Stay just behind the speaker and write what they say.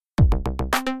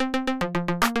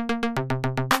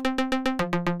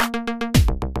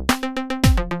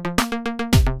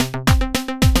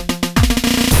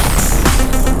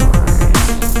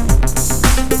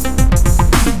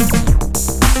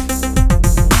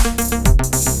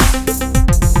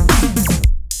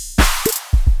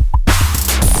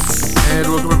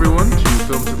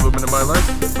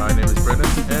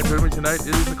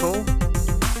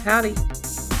Howdy.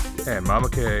 And Mama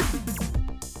K.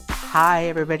 Hi,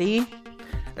 everybody.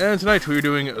 And tonight we're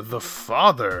doing The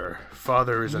Father.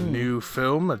 Father is a new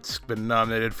film that's been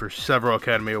nominated for several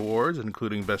Academy Awards,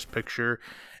 including Best Picture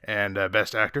and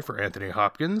Best Actor for Anthony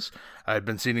Hopkins. I'd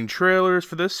been seeing trailers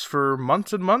for this for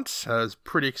months and months. I was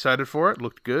pretty excited for it.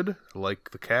 Looked good.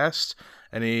 Like the cast.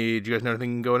 Do you guys know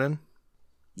anything going in?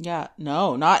 Yeah,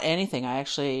 no, not anything.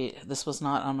 This was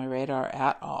not on my radar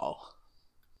at all.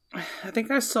 I think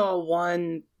I saw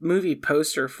one movie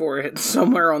poster for it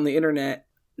somewhere on the internet.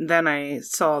 Then I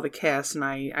saw the cast, and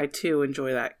I too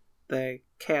enjoy the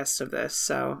cast of this.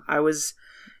 So I was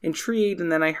intrigued,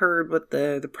 and then I heard what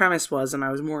the premise was, and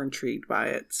I was more intrigued by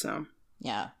it. So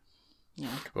Yeah.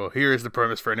 Well, here is the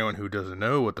premise for anyone who doesn't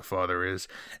know what The Father is.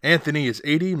 Anthony is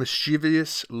 80,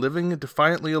 mischievous, living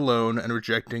defiantly alone, and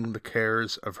rejecting the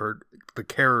cares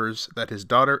that his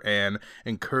daughter Anne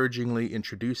encouragingly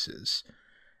introduces.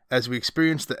 As we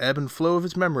experience the ebb and flow of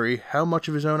his memory, how much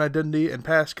of his own identity and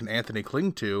past can Anthony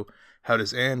cling to? How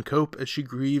does Anne cope as she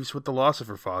grieves with the loss of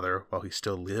her father while he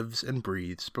still lives and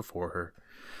breathes before her?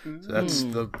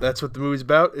 So that's what the movie's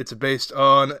about. It's based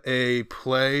on a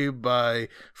play by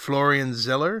Florian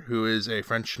Zeller, who is a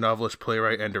French novelist,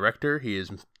 playwright, and director. He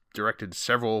has directed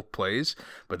several plays,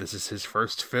 but this is his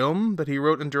first film that he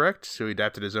wrote and directed, so he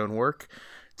adapted his own work.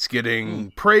 It's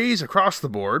getting praise across the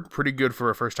board. Pretty good for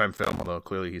a first-time film, although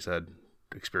clearly he's had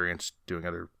experience doing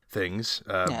other things.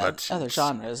 But other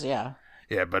genres, yeah.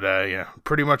 Yeah, but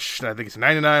pretty much, I think it's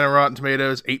 99 on Rotten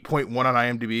Tomatoes, 8.1 on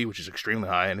IMDb, which is extremely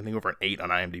high. Anything over an 8 on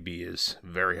IMDb is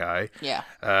very high. Yeah.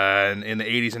 And in the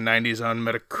 80s and 90s on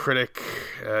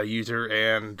Metacritic, user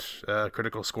and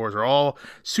critical scores are all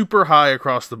super high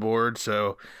across the board.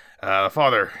 So,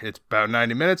 Father, it's about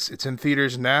 90 minutes. It's in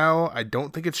theaters now. I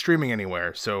don't think it's streaming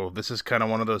anywhere. So this is kind of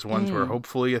one of those ones where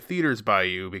hopefully a theater's by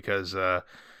you, because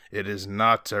it is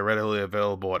not readily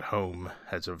available at home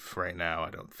as of right now, I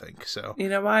don't think. So, you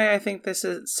know why I think this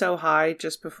is so high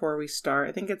just before we start?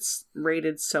 I think it's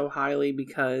rated so highly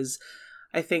because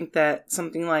I think that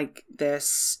something like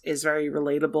this is very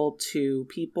relatable to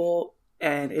people,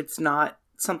 and it's not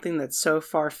something that's so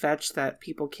far-fetched that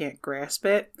people can't grasp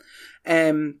it.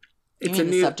 It's a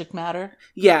new subject matter?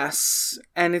 Yes,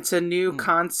 and it's a new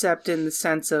concept in the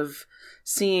sense of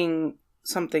seeing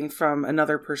something from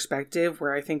another perspective,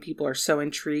 where I think people are so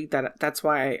intrigued that's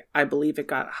why I believe it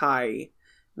got high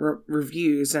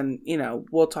reviews, and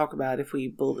we'll talk about if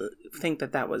we think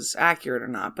that was accurate or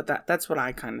not, but that's what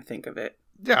I kind of think of it.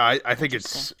 Yeah, I think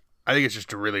it's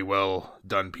just a really well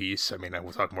done piece. I mean,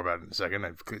 we'll talk more about it in a second. I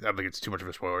don't think it's too much of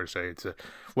a spoiler to say it's a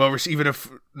well received. Even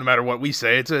if no matter what we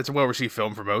say, it's a well received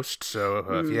film for most. So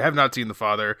if you have not seen The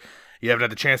Father, you haven't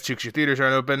had the chance to because your theaters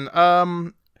aren't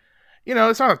open.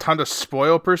 It's not a ton to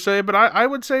spoil per se, but I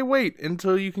would say wait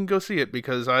until you can go see it,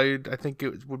 because I think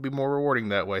it would be more rewarding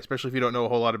that way, especially if you don't know a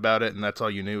whole lot about it and that's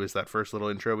all you knew is that first little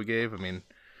intro we gave. I mean,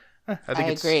 I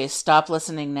agree. Stop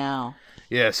listening now.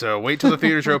 Yeah, so wait till the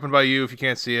theaters are open by you if you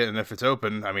can't see it, and if it's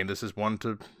open, I mean, this is one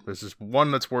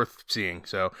that's worth seeing.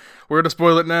 So we're gonna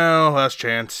spoil it now. Last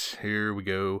chance. Here we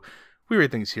go. We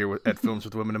rate things here at Films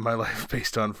with Women in My Life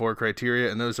based on 4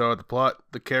 criteria, and those are the plot,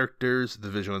 the characters, the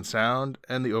visual and sound,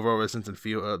 and the overall resonance and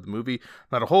feel of the movie.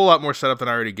 Not a whole lot more setup than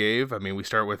I already gave. I mean, we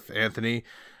start with Anthony,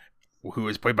 who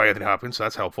is played by Anthony Hopkins, so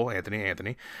that's helpful. Anthony, and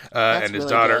his really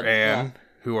daughter good. Anne,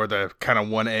 who are the kind of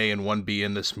 1A and 1B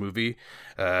in this movie.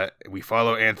 We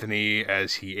follow Anthony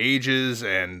as he ages,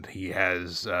 and he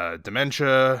has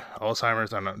dementia,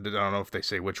 Alzheimer's. I don't know if they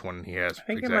say which one he has. I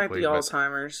think exactly, it might be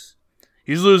Alzheimer's.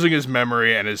 He's losing his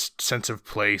memory and his sense of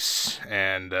place,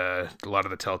 and a lot of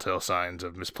the telltale signs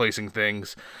of misplacing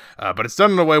things. But it's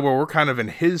done in a way where we're kind of in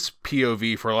his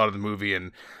POV for a lot of the movie,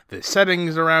 and the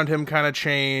settings around him kind of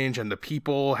change, and the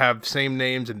people have same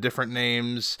names and different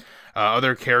names.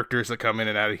 Other characters that come in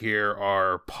and out of here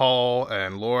are Paul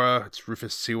and Laura. It's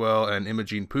Rufus Sewell and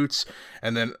Imogen Poots.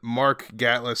 And then Mark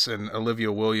Gatlis and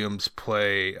Olivia Williams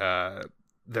play...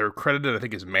 they're credited, I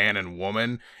think, as man and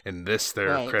woman. In this,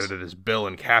 they're credited as Bill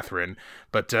and Catherine.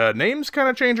 But names kind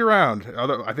of change around.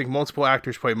 Although I think multiple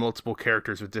actors play multiple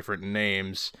characters with different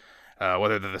names,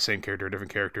 whether they're the same character or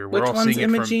different character. Which one's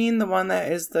Imogen, the one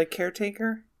that is the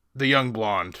caretaker? The young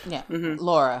blonde. Yeah,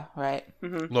 Laura, right?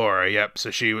 Mm-hmm. Laura, yep.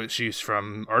 So she's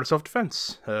from Art of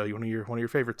Self-Defense, one of your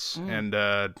favorites, and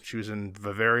she was in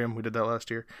Vivarium. We did that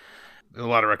last year. A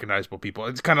lot of recognizable people.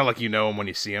 It's kind of like them when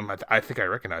you see them. I think I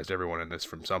recognized everyone in this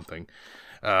from something.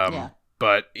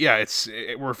 But yeah,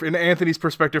 we're in Anthony's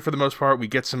perspective for the most part. We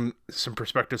get some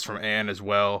perspectives from Anne as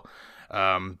well.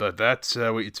 But that's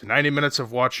it's 90 minutes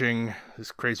of watching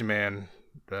this crazy man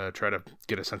try to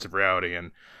get a sense of reality,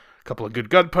 and A couple of good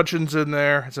gut punchings in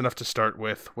there. It's enough to start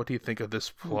with. What do you think of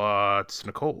this plot,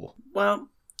 Nicole? Well,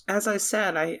 as I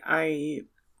said, I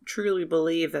truly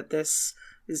believe that this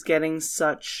is getting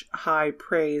such high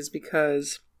praise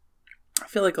because I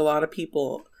feel like a lot of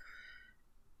people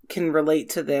can relate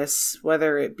to this,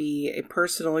 whether it be a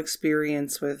personal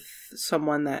experience with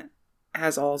someone that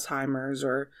has Alzheimer's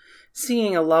or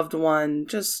seeing a loved one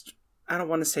just, I don't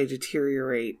want to say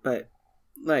deteriorate, but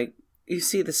like you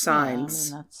see the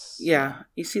signs.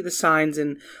 You see the signs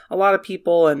in a lot of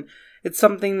people, and it's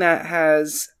something that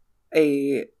has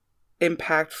a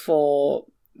impactful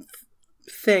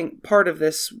part of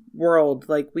this world.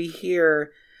 Like we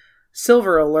hear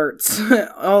silver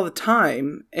alerts all the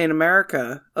time in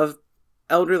America of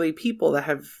elderly people that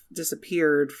have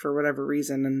disappeared for whatever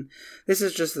reason, and this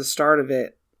is just the start of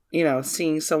it. You know,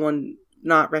 seeing someone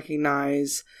not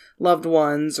recognize loved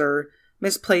ones or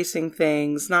misplacing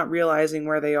things, not realizing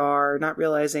where they are, not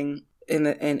realizing in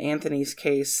Anthony's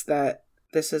case that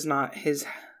this is not his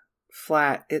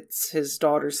flat, it's his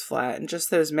daughter's flat, and just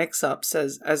those mix-ups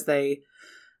as they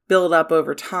build up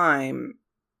over time.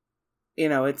 You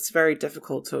know, it's very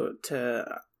difficult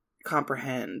to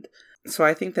comprehend. So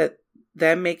I think that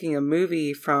them making a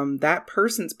movie from that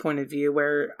person's point of view,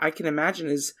 where I can imagine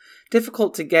is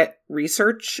difficult to get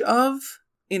research of,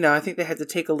 you know, I think they had to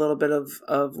take a little bit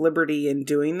of liberty in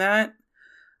doing that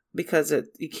because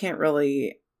you can't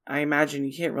really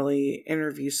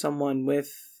interview someone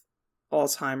with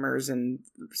Alzheimer's and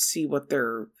see what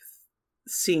they're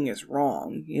seeing is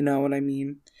wrong. You know what I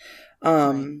mean?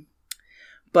 Right.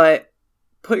 But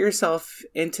put yourself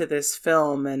into this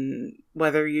film, and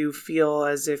whether you feel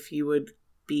as if you would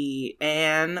be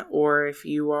Anne or if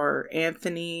you are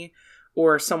Anthony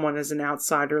or someone as an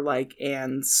outsider like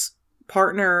Anne's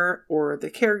partner or the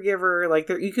caregiver, like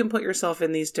you can put yourself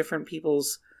in these different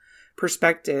people's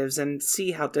perspectives and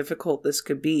see how difficult this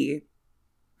could be.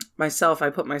 I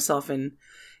put myself in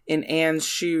Anne's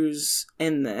shoes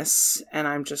in this, and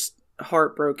I'm just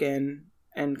heartbroken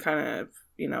and kind of,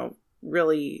 you know,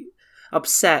 really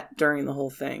upset during the whole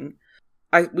thing.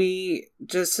 We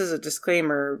just as a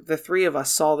disclaimer, the three of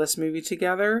us saw this movie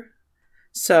together,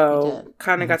 so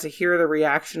kind of got to hear the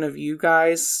reaction of you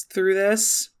guys through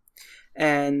this.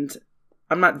 And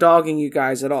I'm not dogging you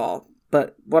guys at all,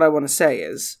 but what I want to say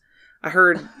is, I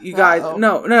heard you guys.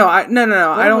 No.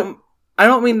 I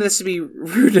don't mean this to be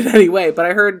rude in any way, but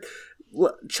I heard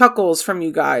chuckles from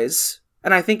you guys,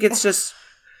 and I think it's just.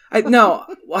 I know.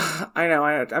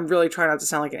 I'm really trying not to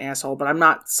sound like an asshole, but I'm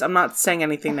not saying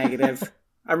anything negative.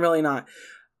 I'm really not.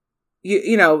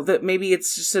 You know that maybe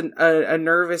it's just a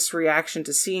nervous reaction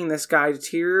to seeing this guy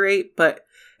deteriorate. But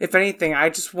if anything, I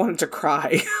just wanted to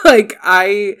cry. Like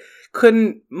I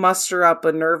couldn't muster up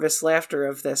a nervous laughter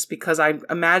of this because I'm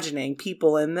imagining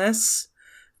people in this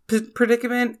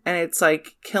predicament, and it's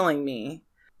like killing me.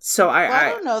 So I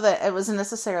don't know that it was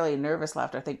necessarily nervous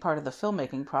laughter. I think part of the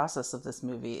filmmaking process of this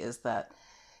movie is that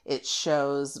it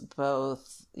shows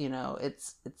both, you know,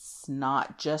 it's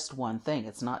not just one thing.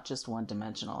 It's not just one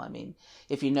dimensional. I mean,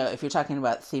 if you're talking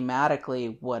about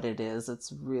thematically what it is,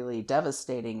 it's really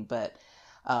devastating, but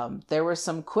there were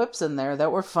some quips in there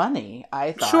that were funny,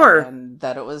 I thought. Sure. And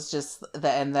that it was just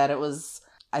that it was,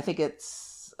 I think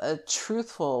it's a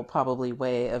truthful probably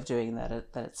way of doing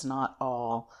that, that it's not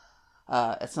all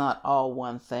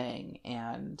one thing.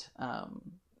 And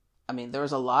I mean, there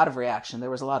was a lot of reaction. There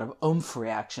was a lot of oomph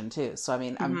reaction too. So I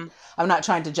mean, I'm not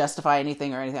trying to justify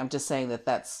anything or anything. I'm just saying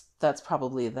that's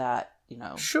probably that, you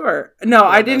know. Sure. No,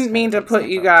 I didn't mean to put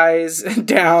you guys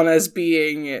down as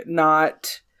being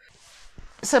not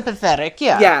sympathetic.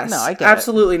 Yeah. Yes. No, I get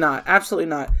absolutely not. Absolutely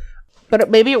not. But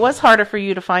maybe it was harder for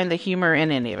you to find the humor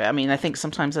in any of it. I mean, I think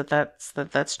sometimes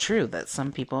that's true. That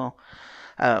some people,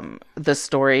 the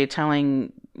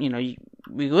storytelling, you know,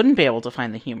 we wouldn't be able to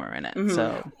find the humor in it. Mm-hmm.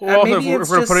 So, well, if we're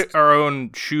going to put our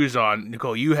own shoes on,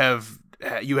 Nicole, you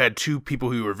had two people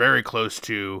who you were very close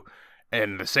to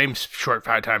in the same short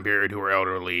time period who were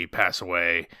elderly pass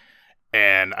away,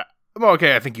 and well,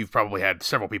 okay, I think you've probably had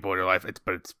several people in your life,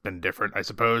 but it's been different, I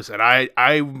suppose. And I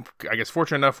guess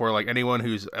fortunate enough where like anyone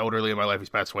who's elderly in my life who's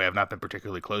passed away, I've not been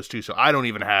particularly close to, so I don't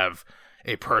even have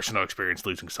a personal experience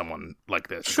losing someone like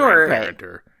this. Sure. Right.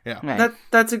 Or, yeah. Right.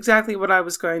 That's exactly what I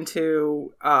was going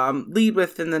to lead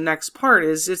with in the next part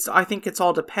is I think it's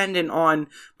all dependent on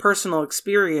personal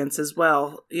experience as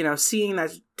well. You know, seeing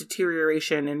that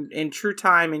deterioration in true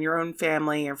time in your own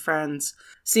family and friends,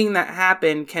 seeing that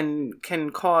happen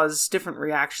can cause different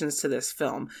reactions to this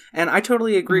film. And I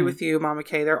totally agree with you, Mama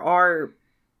Kay. There are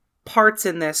parts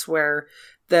in this where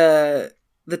the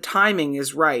timing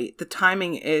is right. The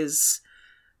timing is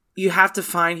you have to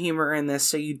find humor in this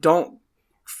so you don't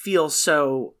feel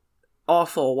so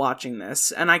awful watching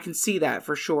this. And I can see that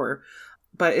for sure.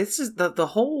 But it's just the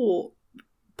whole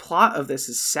plot of this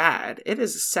is sad. It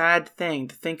is a sad thing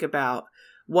to think about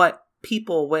what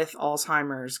people with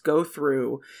Alzheimer's go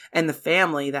through and the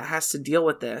family that has to deal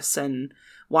with this, and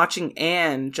watching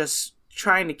Anne just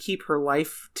trying to keep her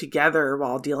life together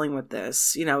while dealing with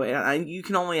this. You know, you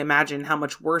can only imagine how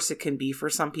much worse it can be for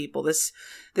some people.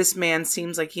 This man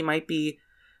seems like he might be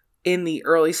in the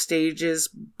early stages,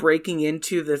 breaking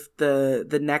into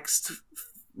the next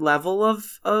level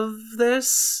of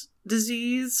this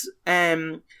disease,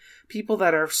 and people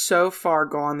that are so far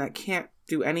gone that can't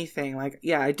do anything. Like,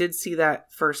 yeah, I did see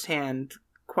that firsthand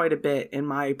quite a bit in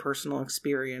my personal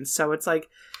experience. So it's like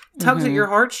tugs at your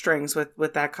heartstrings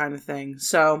with that kind of thing.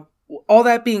 So all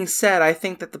that being said, I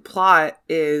think that the plot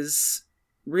is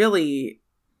really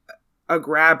a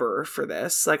grabber for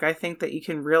this. Like, I think that you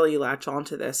can really latch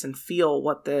onto this and feel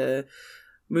what the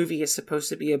movie is supposed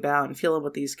to be about and feel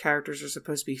what these characters are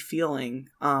supposed to be feeling.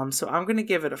 So I'm going to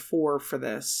give it a 4 for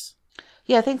this.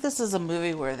 Yeah, I think this is a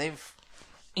movie where they've,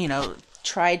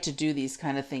 tried to do these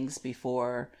kind of things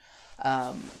before.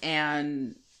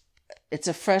 And it's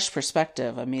a fresh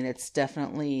perspective. I mean, it's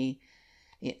definitely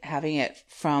having it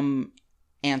from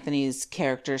Anthony's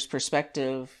character's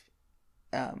perspective.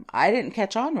 I didn't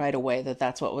catch on right away that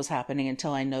that's what was happening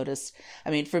until I noticed.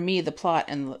 I mean, for me, the plot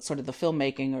and sort of the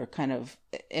filmmaking are kind of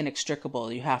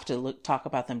inextricable. You have to talk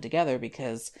about them together,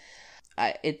 because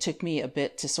it took me a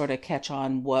bit to sort of catch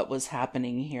on what was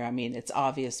happening here. I mean, it's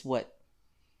obvious what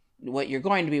you're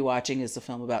going to be watching is a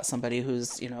film about somebody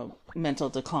whose, mental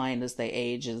decline as they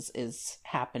age is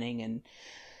happening. And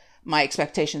my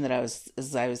expectation that I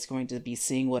was going to be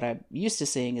seeing what I'm used to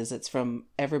seeing is it's from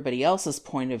everybody else's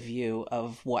point of view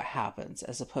of what happens,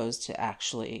 as opposed to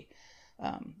actually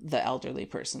the elderly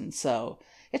person. So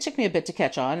it took me a bit to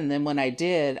catch on. And then when I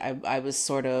did, I was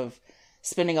sort of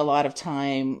spending a lot of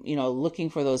time, looking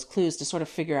for those clues to sort of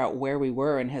figure out where we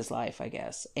were in his life, I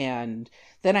guess. And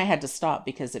then I had to stop,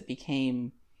 because it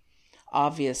became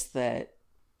obvious that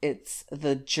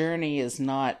the journey is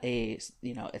not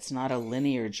it's not a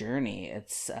linear journey.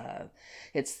 It's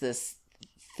this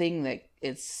thing that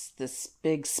it's this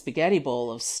big spaghetti bowl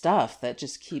of stuff that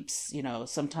just keeps,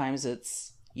 sometimes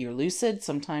you're lucid,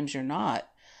 sometimes you're not.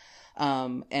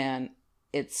 And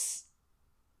it's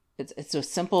a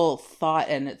simple thought,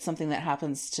 and it's something that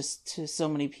happens to so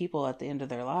many people at the end of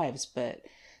their lives. But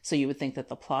so you would think that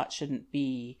the plot shouldn't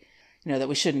be, that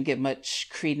we shouldn't give much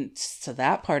credence to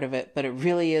that part of it. But it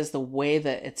really is the way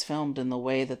that it's filmed and the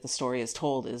way that the story is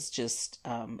told is just,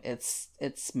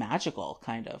 it's magical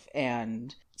kind of,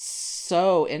 and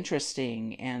so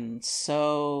interesting and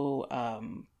so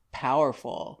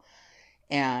powerful.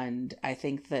 And I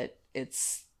think that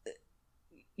it's,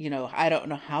 I don't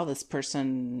know how this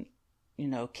person,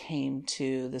 came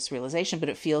to this realization, but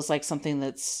it feels like something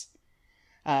that's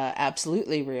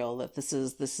absolutely real, that this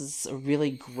is a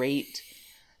really great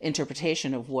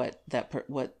interpretation of what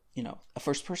a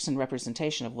first person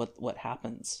representation of what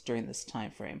happens during this time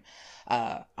frame.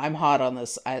 I'm hot on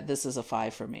this. This is a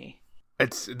 5 for me.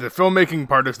 It's the filmmaking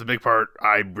part is the big part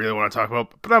I really want to talk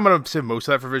about, but I'm going to save most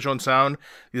of that for visual and sound.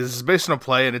 This is based on a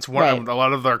play, and it's one. A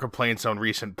lot of our complaints on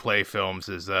recent play films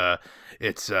is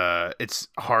it's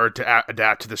hard to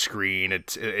adapt to the screen.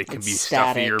 It can be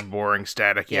stuffy or boring,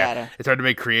 static. Yeah, it's hard to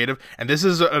make creative. And this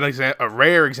is a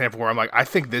rare example where I'm like, I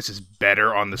think this is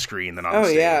better on the screen than on the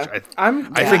stage. Yeah.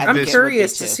 I'm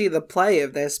curious to see the play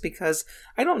of this, because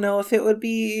I don't know if it would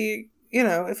be,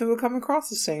 if it would come across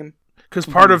the same. Because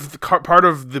part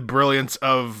of the brilliance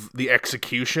of the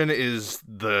execution is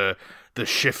the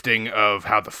shifting of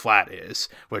how the flat is,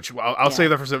 which I'll save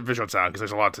that for some visual sound, because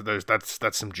there's a lot to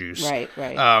that's some juice. Right.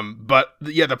 But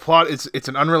the plot it's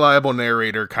an unreliable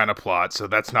narrator kind of plot, so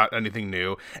that's not anything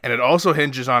new, and it also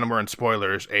hinges on, and we're in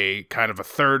spoilers, a kind of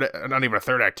not even a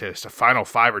third act twist, a final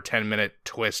 5 or 10 minute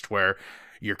twist where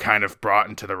you're kind of brought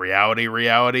into the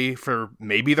reality for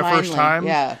maybe the first time.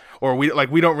 Yeah. Or we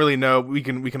don't really know. We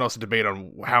can also debate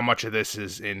on how much of this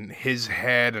is in his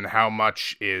head and how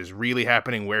much is really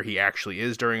happening, where he actually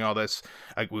is during all this.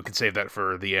 We can save that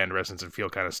for the end, resonance and feel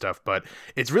kind of stuff. But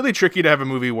it's really tricky to have a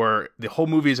movie where the whole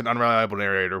movie is an unreliable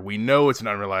narrator. We know it's an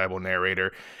unreliable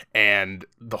narrator, and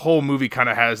the whole movie kind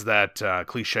of has that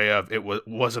cliche of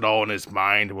was it all in his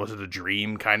mind? Was it a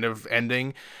dream kind of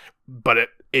ending? But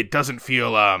it doesn't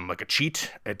feel like a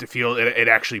cheat. It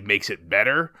actually makes it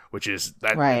better, which is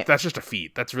that. Right. That's just a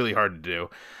feat. That's really hard to do.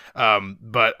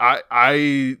 But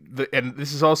and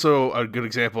this is also a good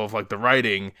example of like the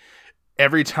writing.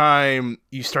 every time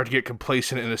you start to get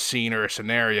complacent in a scene or a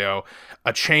scenario,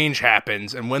 a change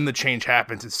happens. And when the change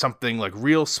happens, it's something like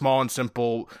real small and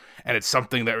simple. And it's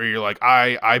something that where you're like,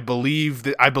 I believe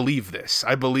that I believe this.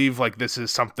 I believe like this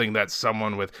is something that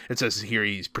someone with, it says here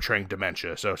he's portraying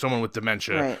dementia. So someone with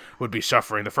dementia would be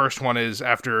suffering. The first one is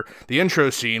after the intro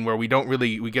scene where we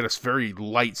get a very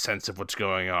light sense of what's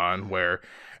going on, where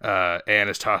Anne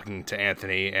is talking to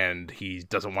Anthony and he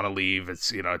doesn't want to leave.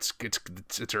 It's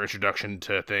her introduction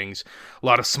to things. A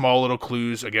lot of small little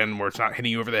clues, again, where it's not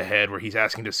hitting you over the head, where he's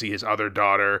asking to see his other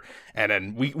daughter, and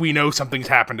then we know something's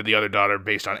happened to the other daughter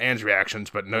based on Anne's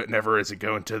reactions, but never is it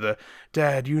going to the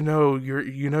dad.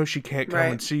 She can't come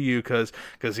and see you because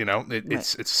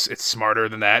it's smarter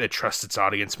than that. It trusts its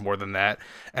audience more than that.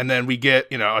 And then we get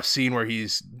a scene where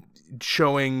he's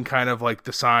showing kind of like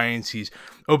the signs. He's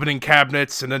opening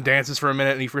cabinets and then dances for a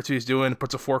minute, and he forgets what he's doing,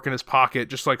 puts a fork in his pocket,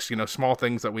 just like small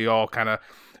things that we all kind of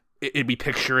we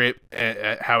picture it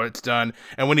at how it's done.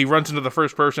 And when he runs into the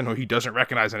first person who he doesn't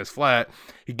recognize in his flat,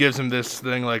 he gives him this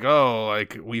thing like, oh,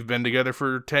 like we've been together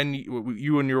for 10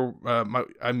 you and your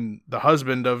I'm the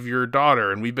husband of your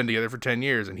daughter and we've been together for 10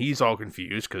 years. And he's all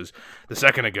confused because the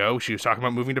second ago she was talking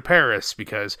about moving to Paris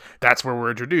because that's where we're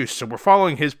introduced. So we're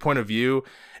following his point of view,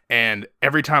 and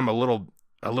every time a little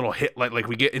hit, like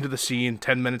we get into the scene,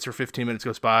 10 minutes or 15 minutes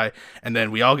goes by, and then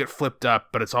we all get flipped up,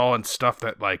 but it's all in stuff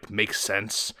that like makes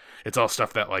sense. It's all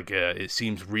stuff that like it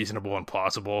seems reasonable and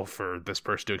plausible for this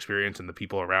person to experience and the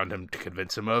people around him to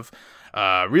convince him of.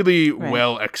 Really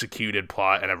well executed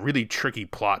plot and a really tricky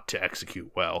plot to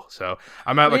execute well. So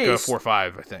I'm at like a 4 or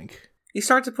 5, I think. You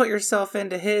start to put yourself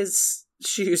into his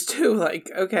shoes too. Like,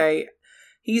 okay,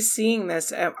 he's seeing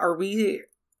this. Are we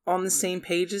on the same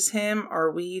page as him?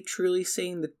 Are we truly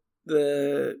seeing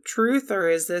the truth, or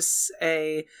is this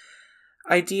a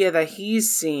idea that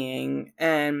he's seeing?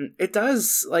 And it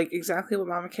does, like exactly what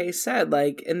Mama Kay said,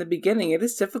 like in the beginning it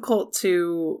is difficult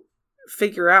to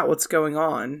figure out what's going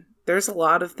on. There's a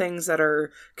lot of things that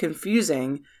are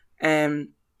confusing and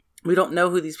we don't know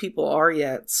who these people are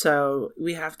yet, so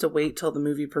we have to wait till the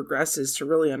movie progresses to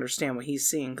really understand what he's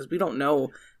seeing, because we don't know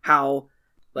how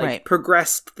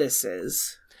progressed this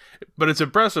is. But it's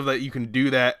impressive that you can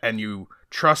do that and you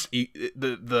trust the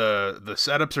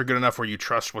setups are good enough where you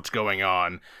trust what's going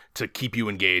on to keep you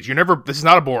engaged. This is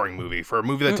not a boring movie. For a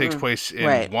movie that takes place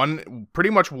in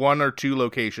pretty much one or two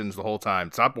locations the whole time,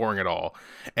 it's not boring at all.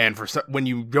 And when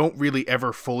you don't really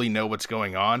ever fully know what's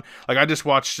going on, like I just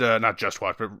watched,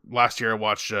 but last year I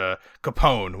watched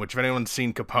Capone, which if anyone's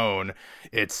seen Capone,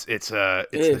 it's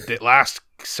the last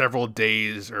several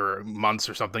days or months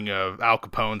or something of Al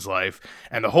Capone's life,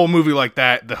 and the whole movie like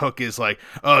that, the hook is like,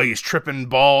 oh, he's tripping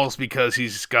balls because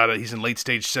he's in late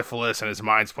stage syphilis and his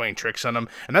mind's playing tricks on him.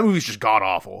 And that movie's just god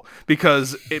awful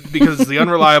because it's the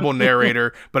unreliable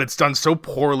narrator, but it's done so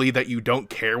poorly that you don't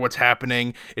care what's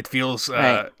happening. It feels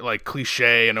like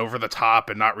cliche and over the top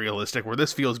and not realistic, where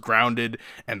this feels grounded,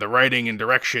 and the writing and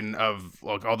direction of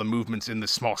like all the movements in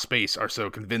this small space are so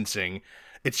convincing.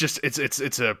 It's just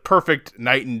it's a perfect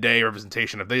night and day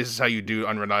representation of this is how you do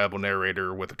unreliable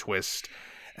narrator with a twist,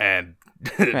 and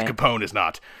Capone is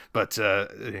not. But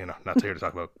not here to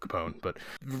talk about Capone. But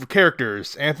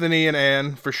characters, Anthony and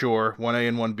Anne for sure, 1A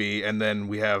and 1B, and then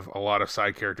we have a lot of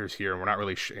side characters here, and we're not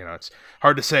really it's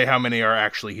hard to say how many are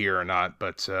actually here or not.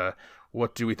 But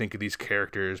what do we think of these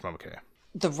characters, Mama Kay?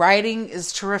 The writing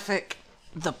is terrific,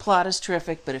 the plot is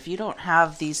terrific, but if you don't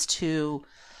have these two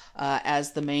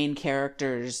as the main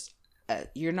characters,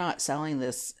 you're not selling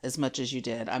this as much as you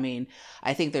did. I mean,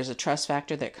 I think there's a trust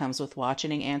factor that comes with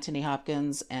watching Anthony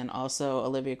Hopkins and also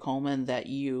Olivia Colman, that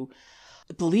you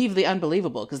believe the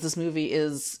unbelievable, because this movie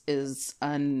is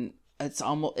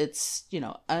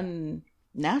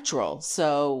unnatural.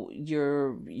 So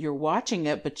you're watching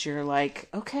it, but you're like,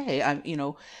 okay,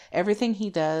 everything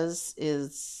he does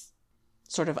is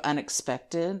sort of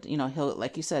unexpected. He'll,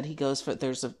 like you said, he goes for,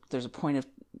 there's a point of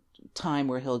time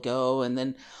where he'll go, and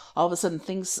then all of a sudden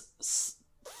things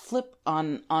flip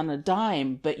on a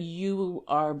dime, but you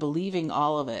are believing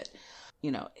all of it.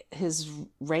 His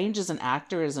range as an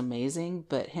actor is amazing,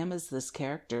 but him as this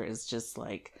character is just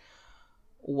like,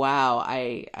 wow.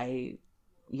 I'm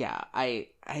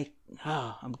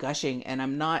gushing, and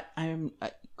I'm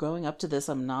growing up to this,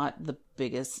 I'm not the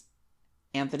biggest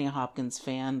Anthony Hopkins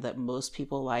fan that most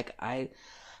people like. I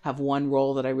have one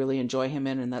role that I really enjoy him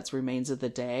in, and that's Remains of the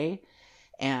Day.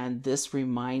 And this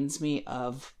reminds me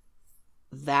of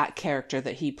that character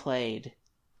that he played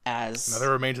as...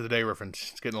 Another Remains of the Day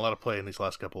reference. It's getting a lot of play in these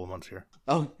last couple of months here.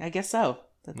 Oh, I guess so.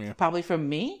 That's probably from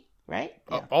me, right?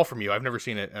 All from you. I've never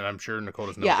seen it, and I'm sure Nicole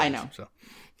doesn't know. Yeah, I know. So.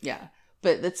 Yeah.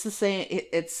 But it's the same.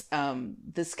 It's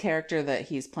this character that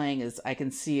he's playing is, I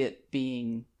can see it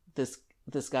being this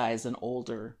guy is an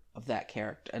older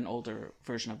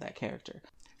version of that character.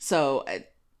 So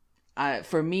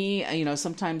for me,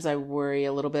 sometimes I worry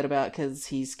a little bit about, because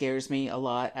he scares me a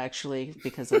lot, actually,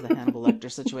 because of the Hannibal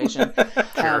Lecter situation.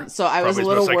 Sure. So I was a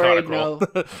little worried,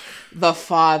 the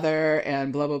father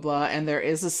and blah, blah, blah. And there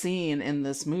is a scene in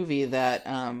this movie that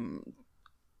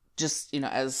just,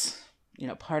 as,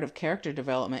 part of character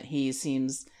development, he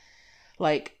seems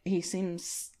like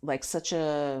such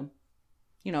a,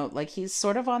 like he's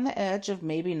sort of on the edge of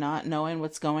maybe not knowing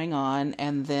what's going on.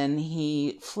 And then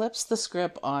he flips the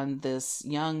script on this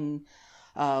young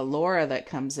Laura that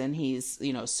comes in. He's,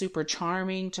 super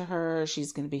charming to her.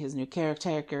 She's going to be his new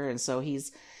caretaker. And so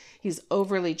he's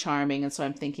overly charming. And so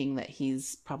I'm thinking that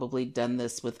he's probably done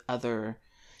this with other,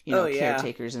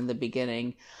 caretakers in the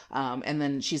beginning. And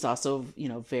then she's also,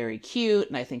 very cute.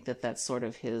 And I think that that's sort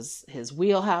of his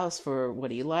wheelhouse for what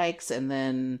he likes. And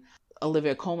then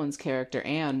Olivia Colman's character,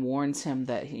 Anne, warns him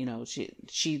that,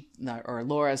 or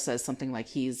Laura says something like,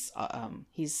 he's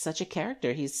such a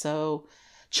character. He's so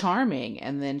charming.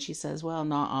 And then she says, well,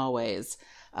 not always.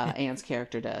 Anne's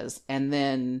character does. And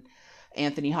then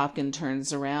Anthony Hopkins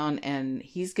turns around and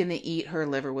he's going to eat her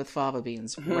liver with fava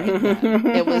beans right then.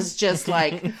 It was just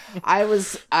like, I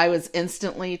was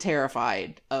instantly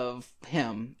terrified of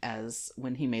him as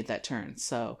when he made that turn.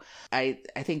 So I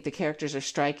think the characters are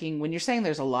striking. When you're saying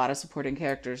there's a lot of supporting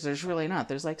characters, there's really not.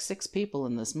 There's like 6 people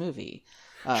in this movie.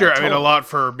 Sure, I mean, a lot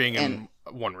for being in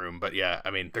one room, but yeah, I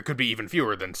mean, there could be even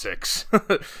fewer than 6.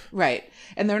 Right.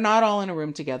 And they're not all in a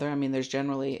room together. I mean, there's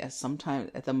generally, sometimes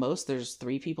at the most, there's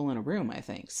 3 people in a room, I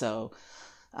think. So,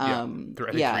 I think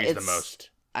 3 is the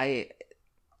most. I'm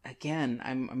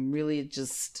really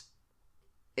just,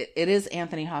 it is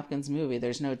Anthony Hopkins' movie,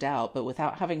 there's no doubt, but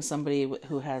without having somebody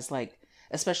who has, like,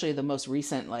 especially the most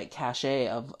recent, like, cachet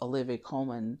of Olivia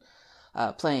Colman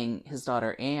playing his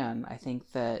daughter Anne, I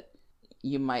think that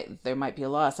there might be a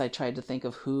loss. I tried to think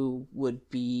of who would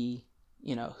be,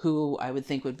 who I would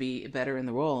think would be better in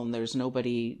the role, and there's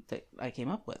nobody that I came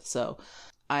up with. So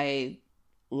I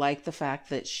like the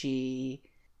fact that she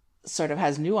sort of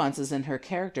has nuances in her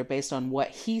character based on what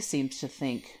he seems to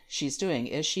think she's doing.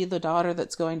 Is she the daughter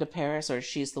that's going to Paris, or is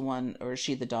she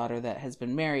the daughter that has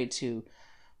been married to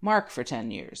Mark for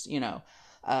 10 years?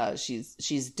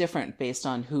 She's different based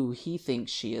on who he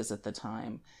thinks she is at the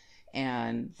time.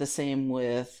 And the same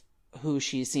with who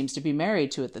she seems to be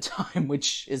married to at the time,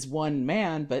 which is one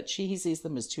man, but he sees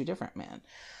them as 2 different men.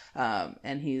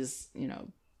 And he's,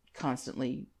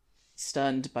 constantly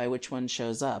stunned by which one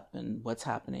shows up and what's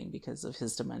happening because of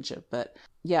his dementia. But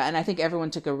yeah, and I think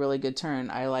everyone took a really good turn.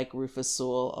 I like Rufus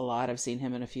Sewell a lot. I've seen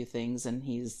him in a few things, and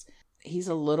he's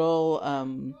a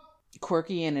little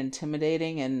quirky and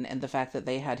intimidating. And the fact that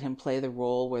they had him play the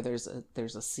role where there's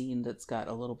a scene that's got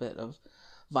a little bit of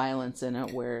violence in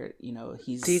it, where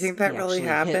he's. Do you think that really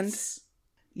happened?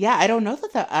 Yeah, I don't know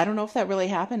I don't know if that really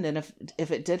happened, and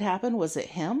if it did happen, was it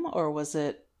him or was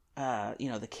it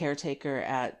the caretaker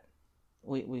at?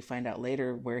 We find out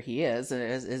later where he is.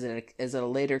 Is it a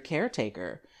later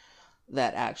caretaker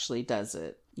that actually does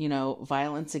it?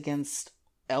 Violence against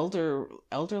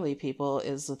elderly people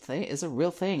is a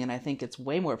real thing, and I think it's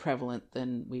way more prevalent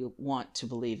than we want to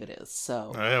believe it is.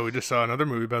 So yeah, we just saw another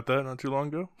movie about that not too long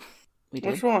ago. We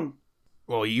did? Which one?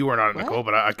 Well, you were not, Nicole,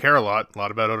 but I care a lot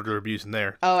about elder abuse in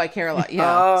there. Oh, I care a lot. Yeah.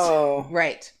 Oh,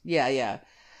 right. Yeah.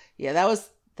 That was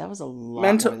a lot.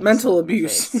 Mental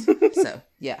abuse. So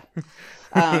yeah.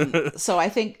 So I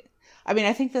think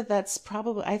that that's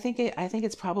probably. I think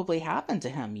it's probably happened to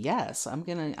him. Yes, I'm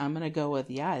gonna go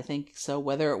with yeah. I think so.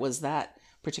 Whether it was that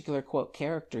particular quote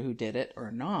character who did it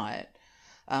or not.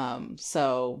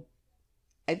 So.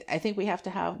 I think we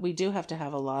do have to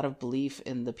have a lot of belief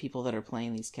in the people that are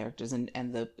playing these characters and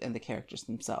the characters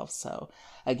themselves. So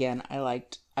again, I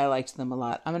liked them a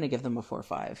lot. I'm going to give them a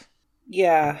 4/5.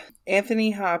 Yeah.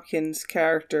 Anthony Hopkins'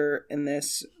 character in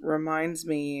this reminds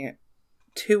me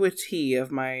to a T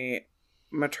of my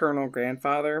maternal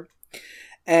grandfather.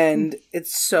 And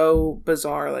it's so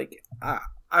bizarre. Like,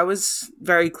 I was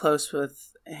very close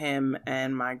with him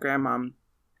and my grandmom.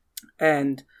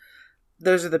 And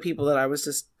those are the people that I was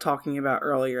just talking about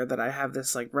earlier that I have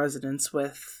this like resonance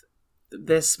with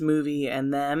this movie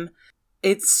and them.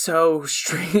 It's so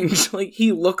strange. Like,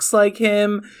 he looks like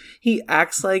him. He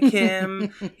acts like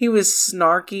him. He was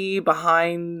snarky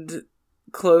behind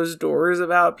closed doors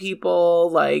about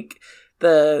people. Like,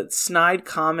 the snide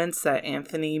comments that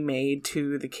Anthony made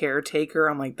to the caretaker,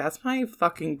 I'm like, that's my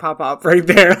fucking pop-up right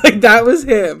there. Like, that was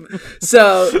him.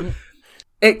 So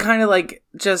it kind of like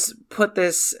just put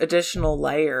this additional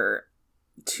layer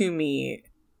to me,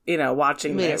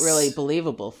 watching made this. It really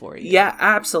believable for you. Yeah,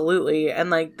 absolutely. And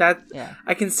like that, Yeah.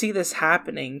 I can see this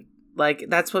happening. Like,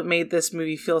 that's what made this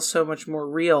movie feel so much more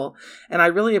real. And I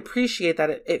really appreciate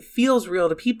that it feels real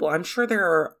to people. I'm sure there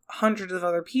are hundreds of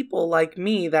other people like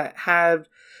me that have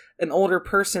an older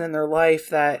person in their life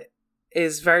that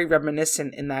is very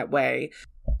reminiscent in that way.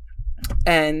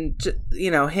 And,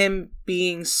 him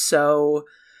being so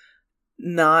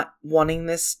not wanting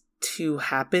this to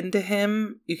happen to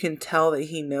him, you can tell that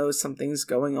he knows something's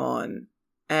going on.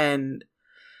 And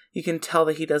you can tell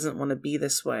that he doesn't want to be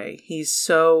this way. He's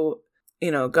so,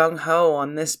 gung-ho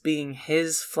on this being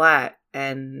his flat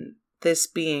and this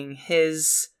being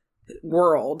his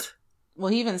world.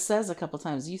 Well, he even says a couple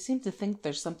times, you seem to think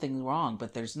there's something wrong,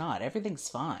 but there's not. Everything's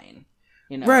fine.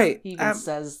 Right. He even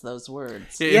says those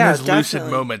words. In his lucid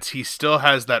moments, he still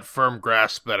has that firm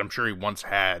grasp that I'm sure he once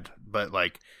had, but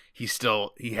like he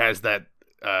has that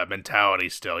mentality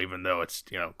still, even though it's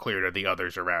clear to the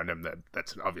others around him that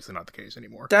that's obviously not the case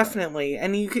anymore. Definitely.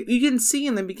 And you can see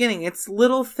in the beginning, it's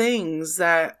little things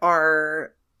that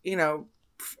are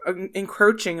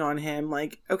encroaching on him.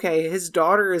 Like, okay, his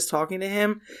daughter is talking to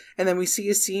him, and then we see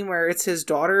a scene where it's his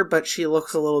daughter, but she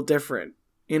looks a little different.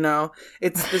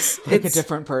 It's this like a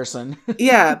different person.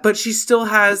 Yeah, but she still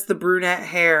has the brunette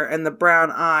hair and the brown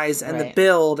eyes and the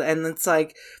build, and it's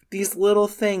like these little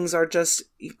things are just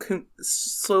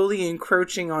slowly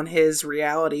encroaching on his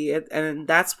reality, and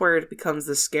that's where it becomes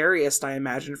the scariest, I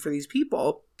imagine, for these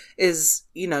people, is,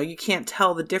 you can't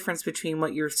tell the difference between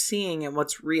what you're seeing and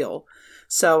what's real.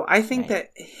 So I think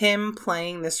that him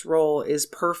playing this role is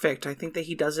perfect. I think that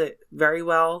he does it very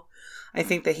well. I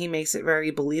think that he makes it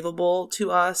very believable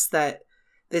to us that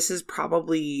this is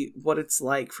probably what it's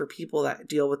like for people that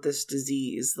deal with this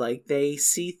disease. Like, they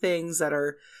see things that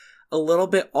are a little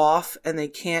bit off and they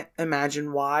can't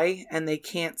imagine why, and they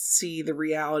can't see the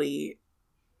reality,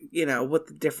 what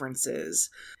the difference is.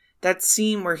 That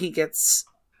scene where he gets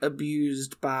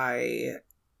abused by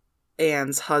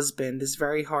Anne's husband is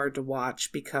very hard to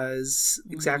watch because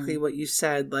exactly what you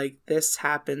said, like, this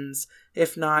happens,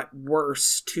 if not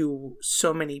worse, to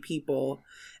so many people.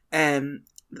 And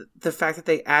the fact that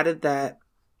they added that,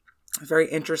 very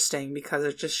interesting, because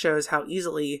it just shows how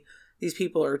easily these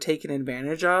people are taken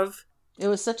advantage of. It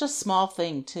was such a small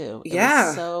thing, too. It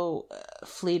was so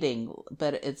fleeting,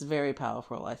 but it's very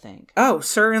powerful, I think. Oh,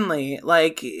 certainly.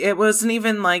 Like, it wasn't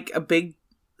even like a big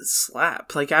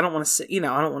slap. Like, I don't want to say, I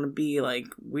don't want to be like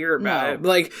weird about it.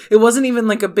 Like, it wasn't even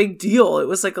like a big deal. It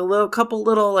was like a couple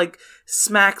little like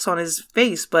smacks on his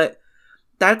face, but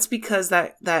that's because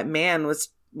that man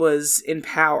was in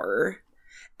power,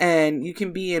 and you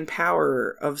can be in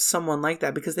power of someone like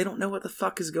that because they don't know what the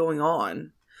fuck is going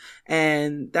on,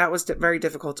 and that was very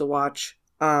difficult to watch.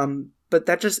 But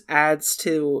that just adds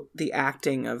to the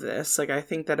acting of this. Like, I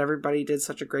think that everybody did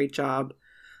such a great job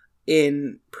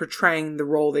in portraying the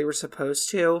role they were supposed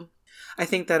to. I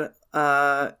think that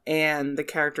Anne, the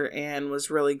character Anne, was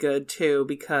really good too,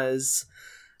 because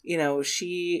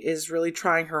she is really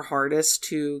trying her hardest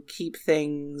to keep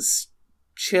things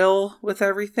chill with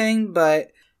everything,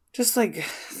 but just like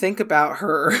think about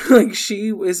her. Like, she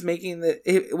is making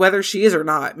whether she is or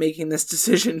not making this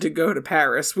decision to go to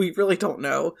Paris, we really don't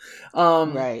know.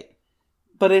 Right.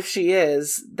 But if she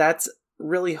is, that's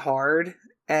really hard.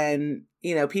 And,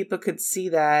 people could see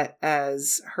that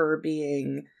as her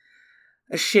being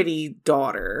a shitty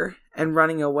daughter and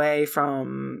running away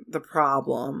from the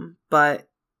problem. But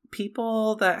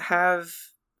people that have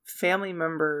family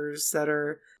members that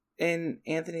are in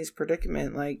Anthony's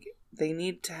predicament, like, they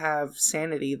need to have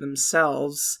sanity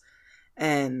themselves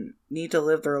and need to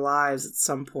live their lives at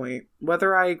some point.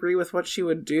 Whether I agree with what she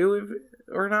would do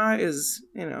or not is,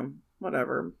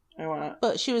 whatever.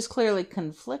 But she was clearly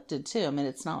conflicted too. I mean,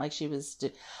 it's not like she was.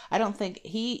 I don't think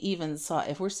he even saw.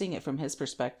 If we're seeing it from his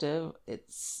perspective,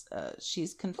 it's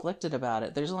she's conflicted about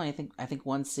it. There's only I think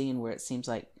one scene where it seems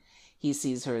like he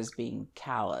sees her as being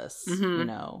callous.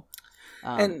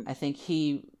 And I think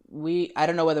I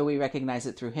don't know whether we recognize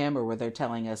it through him or whether they're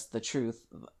telling us the truth,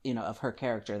 of her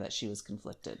character, that she was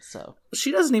conflicted. So she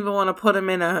doesn't even want to put him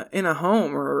in a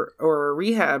home or a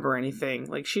rehab or anything.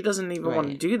 Like, she doesn't even want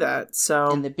to do that.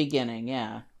 So in the beginning,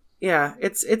 yeah,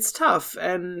 it's tough.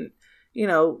 And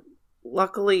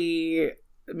luckily,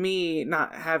 me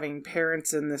not having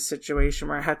parents in this situation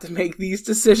where I had to make these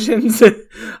decisions,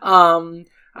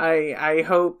 I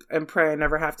hope and pray I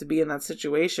never have to be in that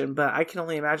situation, but I can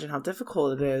only imagine how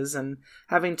difficult it is, and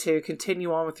having to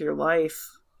continue on with your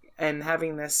life and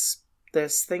having this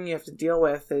this thing you have to deal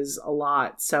with is a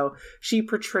lot. So she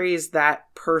portrays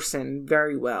that person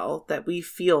very well, that we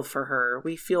feel for her.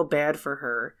 We feel bad for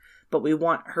her, but we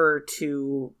want her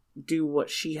to do what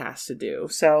she has to do.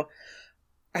 So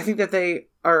I think that they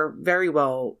are very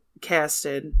well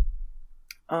casted.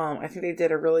 I think they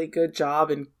did a really good job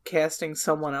in casting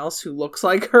someone else who looks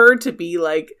like her to be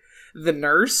like the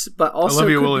nurse, but also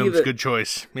Olivia Williams, good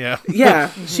choice. Yeah.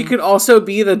 Yeah. She could also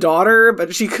be the daughter,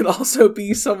 but she could also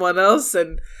be someone else.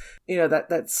 And, you know,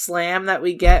 that slam that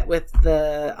we get with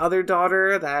the other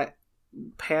daughter that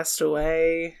passed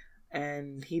away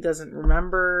and he doesn't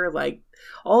remember, like,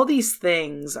 all these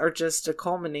things are just a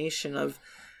culmination of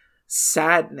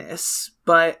sadness,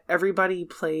 but everybody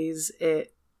plays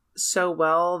it so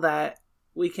well that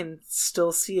we can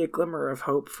still see a glimmer of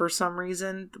hope for some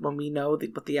reason when we know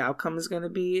what the outcome is going to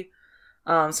be.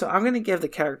 So I'm going to give the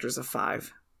characters a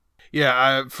 5.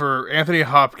 Yeah, for Anthony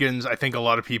Hopkins, I think a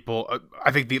lot of people,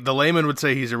 I think the layman would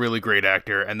say he's a really great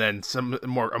actor, and then a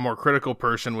more critical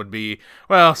person would be,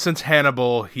 well, since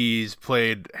Hannibal, he's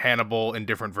played Hannibal in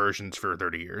different versions for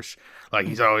 30 years. Like,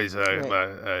 he's always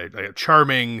a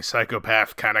charming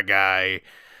psychopath kind of guy,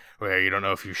 where you don't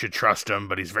know if you should trust him,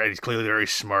 but he's clearly very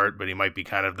smart, but he might be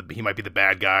the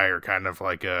bad guy, or kind of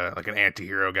like an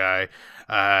anti-hero guy.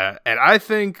 And I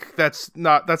think that's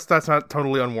not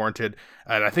totally unwarranted.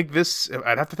 And I think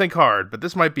I'd have to think hard, but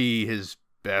this might be his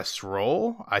best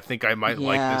role. I think I might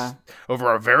like this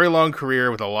over a very long career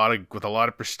with a lot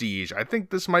of prestige. I think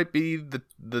this might be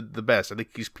the best. I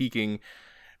think he's peaking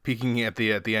at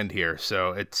the end here.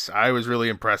 So I was really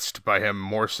impressed by him,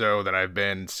 more so than I've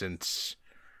been since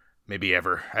maybe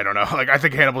ever. I don't know. Like, I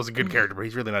think Hannibal's a good character, but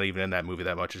he's really not even in that movie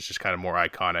that much. It's just kind of more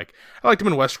iconic. I liked him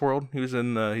in Westworld. He's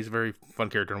a very fun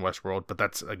character in Westworld, but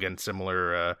that's, again,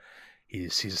 similar.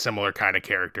 He's a similar kind of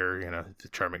character, you know, the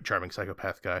charming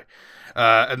psychopath guy.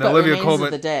 And then Olivia Colman.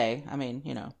 Of the Day. I mean,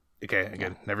 you know. Okay,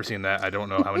 again, never seen that. I don't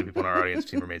know how many people in our audience have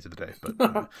seen Remains of the Day,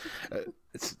 but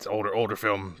it's older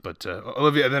film. But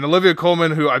Olivia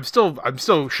Colman, who I'm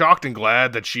still shocked and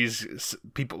glad that she's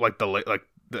people like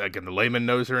the layman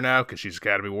knows her now because she's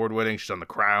Academy Award winning. She's on The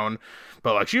Crown,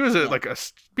 but like she was I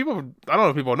don't know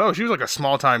if people know, she was like a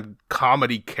small time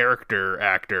comedy character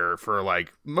actor for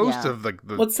like most of the.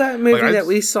 What's that movie that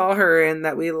we saw her in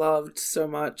that we loved so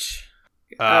much?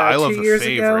 I love The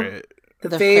Favorite.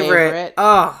 The favorite.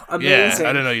 Oh, amazing! Yeah,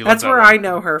 I didn't know you. That's where I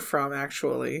know her from,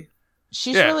 actually.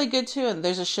 She's really good too, and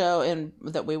there's a show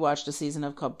that we watched a season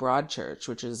of called Broadchurch,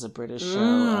 which is a British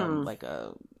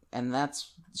show,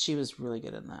 she was really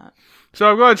good in that. So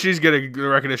I'm glad she's getting the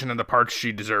recognition and the parts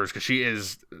she deserves, because she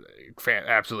is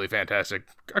absolutely fantastic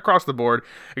across the board.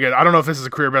 Again, I don't know if this is a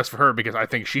career best for her, because I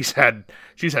think she's had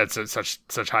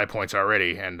such high points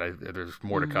already, and there's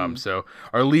more to come. So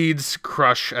our leads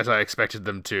crush as I expected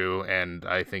them to, and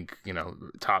I think, you know,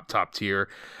 top tier.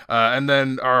 And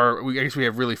then I guess we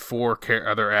have really 4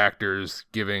 other actors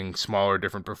giving smaller,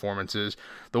 different performances.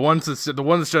 The one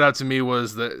that stood out to me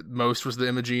was the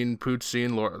Imogen Poots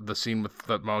scene, the scene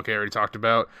that Monica already talked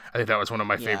about. I think that was one of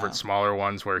my favorite smaller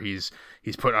ones, where he's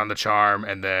putting on the charm,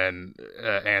 and then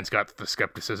Anne's got the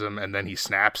skepticism, and then he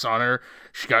snaps on her.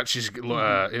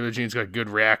 Imogen's got good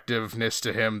reactiveness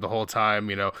to him the whole time,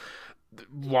 you know,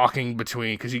 walking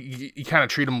between, because you kind of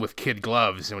treat them with kid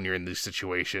gloves when you're in these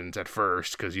situations at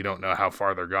first, because you don't know how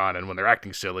far they're gone, and when they're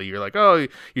acting silly, you're like, oh,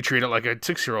 you treat it like a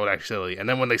 6-year-old act silly, and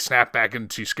then when they snap back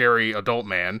into scary adult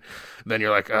man, then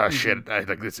you're like, oh shit, I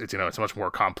think it's much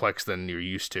more complex than you're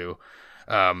used to.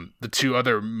 The 2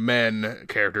 other men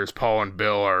characters, Paul and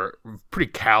Bill, are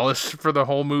pretty callous for the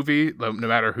whole movie. No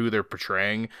matter who they're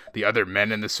portraying, the other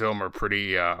men in this film are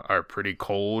pretty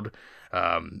cold.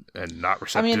 And not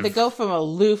receptive. I mean, they go from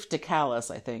aloof to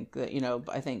callous. I think that, you know,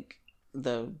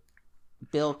 the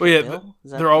Bill.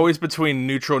 They're always between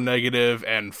neutral, negative,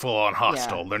 and full on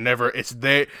hostile. They're never.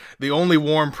 The only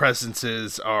warm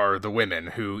presences are the women,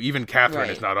 who even Catherine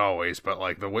is not always, but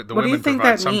like the women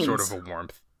provide some sort of a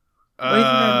warmth. What do you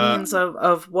think that means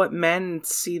of what men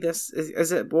see this?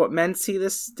 Is it what men see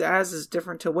this as is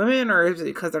different to women, or is it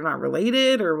because they're not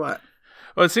related, or what?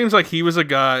 Well, it seems like he was a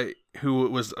guy who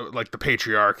was like the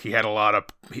patriarch. He had a lot of.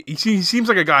 He seems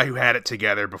like a guy who had it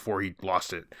together before he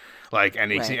lost it. Like,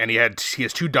 and he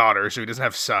has 2 daughters, so he doesn't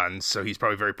have sons. So he's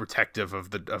probably very protective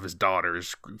of his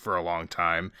daughters for a long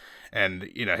time. And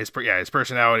you know, his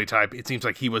personality type. It seems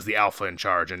like he was the alpha in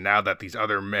charge. And now that these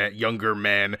other younger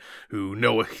men who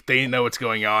know what's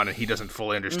going on, and he doesn't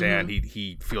fully understand,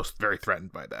 he feels very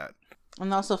threatened by that.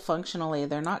 And also functionally,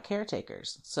 they're not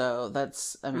caretakers. So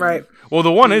that's, I mean, Right. Well,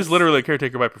 the one is literally a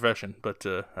caretaker by profession, but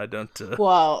I don't.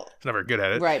 Well, he's not very good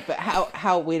at it. right, but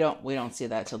how we don't see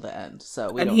that till the end.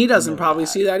 So we And don't he doesn't know probably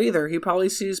that. see that either. He probably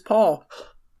sees Paul.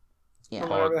 Yeah, Or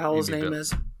whatever the hell his maybe name Bill.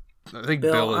 is. I think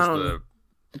Bill, Bill I is don't the know.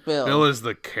 Bill. is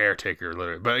the caretaker,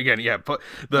 literally. But again, yeah, but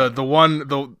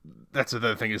that's the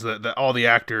other thing is that all the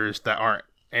actors that aren't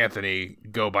Anthony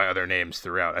go by other names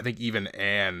throughout. I think even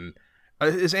Anne.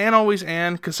 Is Anne always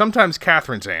Anne? Because sometimes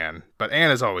Catherine's Anne, but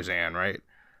Anne is always Anne, right?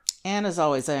 Anne is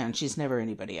always Anne. She's never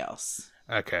anybody else.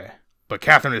 Okay. But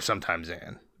Catherine is sometimes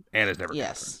Anne. Anne is never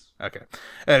Yes. Catherine. Okay.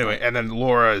 Anyway, and then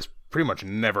Laura is pretty much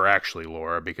never actually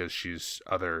Laura because she's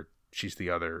the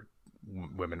other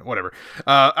women, whatever.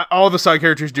 All the side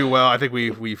characters do well. I think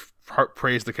we've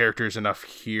praised the characters enough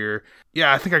here.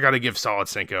 Yeah, I think I got to give solid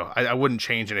Cinco. I wouldn't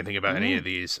change anything about any of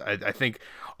these. I think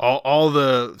all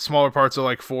the smaller parts are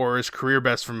like 4s, career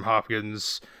best from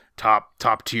Hopkins,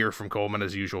 top tier from Coleman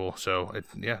as usual. So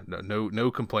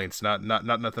no complaints. Not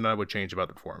nothing I would change about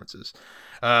the performances.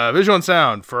 Visual and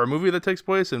sound for a movie that takes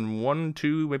place in 1,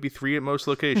 2, maybe 3 at most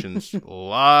locations. A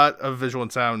lot of visual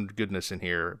and sound goodness in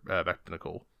here. Back to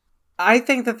Nicole. I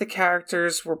think that the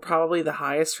characters were probably the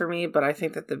highest for me, but I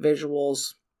think that the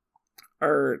visuals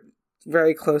are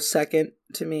very close second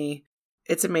to me.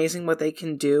 It's amazing what they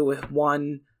can do with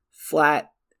one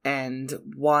flat and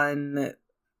one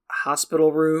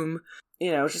hospital room.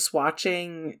 You know, just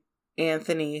watching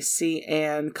Anthony see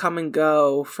Anne come and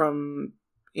go from,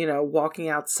 you know, walking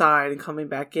outside and coming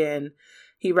back in.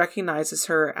 He recognizes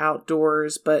her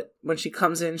outdoors, but when she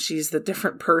comes in, she's the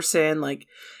different person. Like,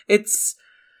 it's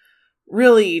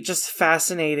really just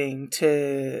fascinating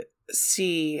to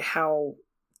see how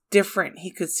different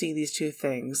he could see these two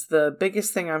things. The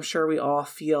biggest thing I'm sure we all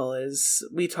feel is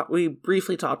we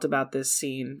briefly talked about this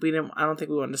scene. I don't think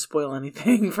we wanted to spoil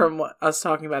anything from us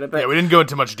talking about it, but yeah, we didn't go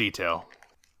into much detail.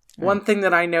 One thing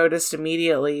that I noticed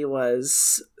immediately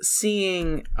was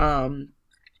seeing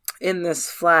in this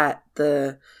flat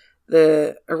the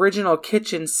original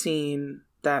kitchen scene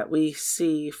that we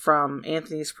see from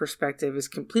Anthony's perspective is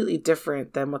completely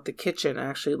different than what the kitchen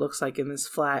actually looks like in this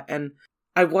flat. And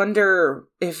I wonder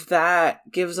if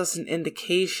that gives us an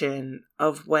indication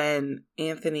of when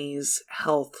Anthony's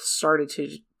health started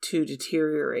to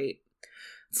deteriorate.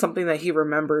 Something that he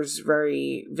remembers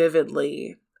very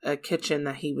vividly, a kitchen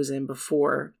that he was in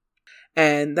before.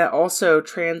 And that also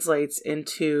translates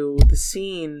into the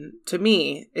scene, to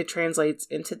me, it translates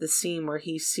into the scene where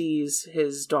he sees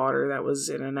his daughter that was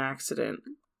in an accident.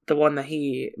 The one that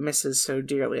he misses so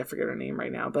dearly. I forget her name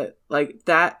right now. But like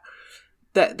that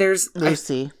there's...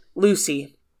 Lucy.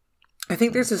 Lucy. I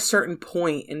think there's a certain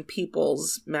point in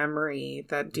people's memory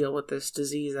that deal with this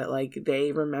disease that like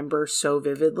they remember so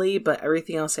vividly, but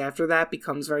everything else after that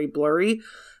becomes very blurry.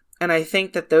 And I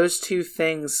think that those two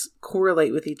things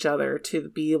correlate with each other to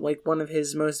be like one of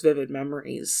his most vivid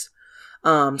memories.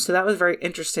 So that was very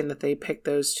interesting that they picked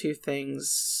those two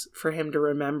things for him to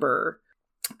remember.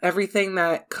 Everything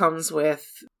that comes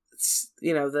with,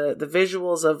 you know, the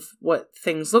visuals of what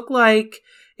things look like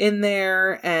in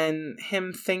there and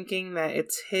him thinking that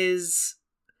it's his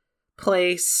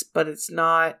place, but it's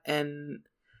not, and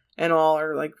all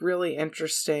are like really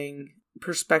interesting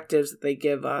perspectives that they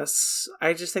give us.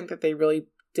 I just think that they really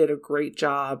did a great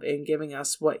job in giving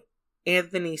us what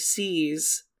Anthony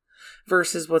sees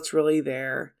versus what's really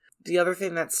there. The other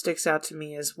thing that sticks out to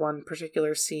me is one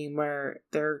particular scene where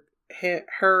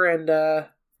her and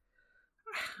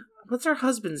what's her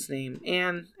husband's name?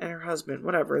 Anne and her husband,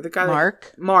 whatever. The guy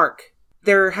Mark.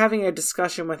 They're having a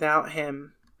discussion without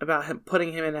him about him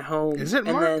putting him in a home. Is it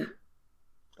Mark?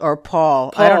 Or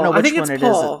Paul. I don't know which one it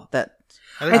Paul. is.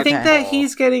 I think that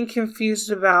he's getting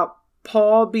confused about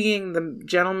Paul being the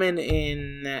gentleman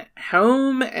in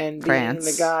home and France.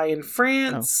 being the guy in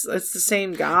France. Oh. It's the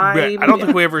same guy. But I don't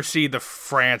think we ever see the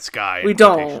France guy. We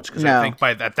don't. Because I think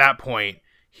at that point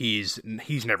he's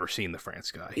never seen the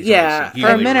France guy. He's for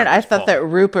a minute I thought that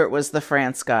Rupert was the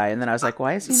France guy, and then I was like,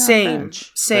 why is he not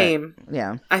French? Same. But,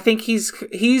 yeah. I think he's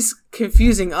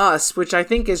confusing us, which I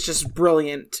think is just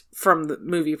brilliant from the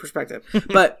movie perspective.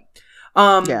 But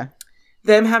yeah.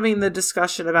 Them having the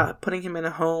discussion about putting him in a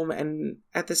home, and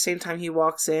at the same time he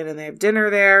walks in and they have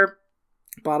dinner there,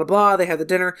 blah, blah, blah. They have the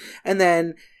dinner, and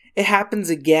then it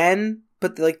happens again,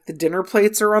 but like the dinner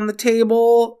plates are on the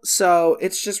table, so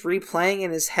it's just replaying in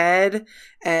his head,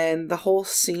 and the whole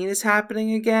scene is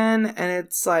happening again, and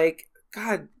it's like,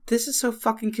 God, this is so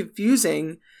fucking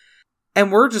confusing.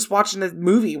 And we're just watching a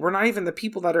movie. We're not even the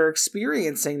people that are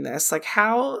experiencing this. Like,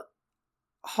 how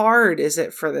hard is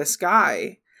it for this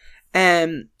guy?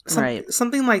 And Right.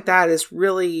 something like that is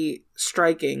really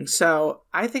striking. So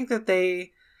I think that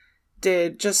they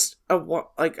did just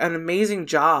an amazing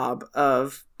job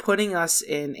of putting us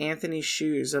in Anthony's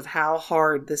shoes of how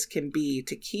hard this can be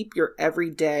to keep your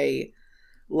everyday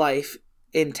life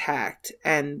intact.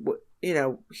 And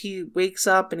he wakes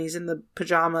up and he's in the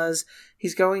pajamas,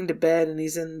 he's going to bed and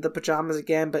he's in the pajamas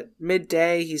again, but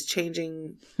midday he's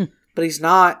changing but he's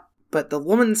not, but the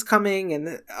woman's coming,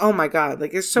 and oh my god,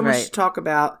 like there's so much to talk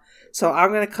about. So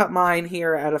I'm going to cut mine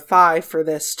here at a 5 for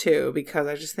this too, because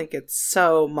I just think it's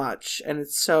so much and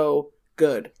it's so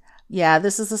good. Yeah,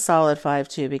 this is a solid 5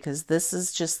 too, because this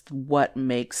is just what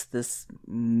makes this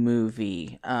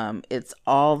movie. It's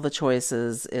all the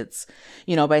choices. It's,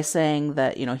 by saying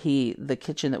that, the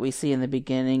kitchen that we see in the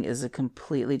beginning is a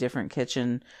completely different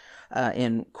kitchen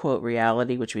in quote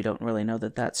reality, which we don't really know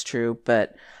that that's true,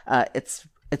 but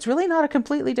it's really not a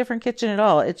completely different kitchen at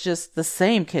all. It's just the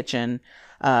same kitchen,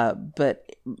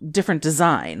 but different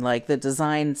design. Like the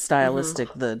design stylistic,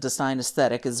 the design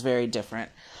aesthetic is very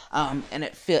different. And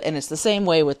it's the same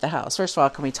way with the house. First of all,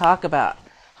 can we talk about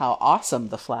how awesome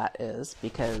the flat is?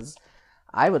 Because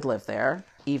I would live there,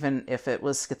 even if it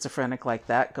was schizophrenic like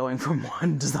that, going from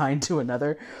one design to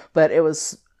another. But it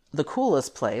was the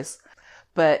coolest place.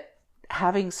 But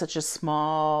having such a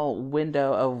small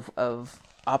window of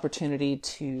opportunity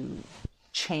to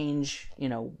change,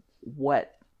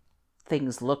 what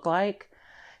things look like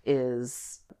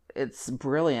it's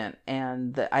brilliant.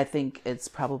 And I think it's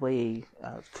probably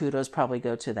kudos probably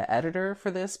go to the editor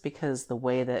for this, because the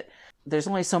way that there's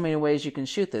only so many ways you can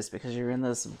shoot this, because you're in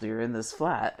this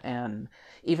flat, and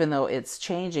even though it's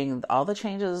changing, all the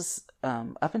changes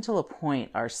up until a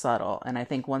point are subtle. And I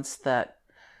think once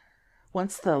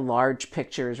the large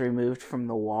picture is removed from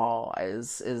the wall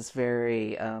is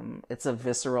very, it's a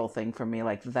visceral thing for me.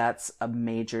 Like that's a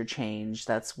major change.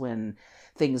 That's when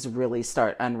things really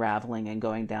start unraveling and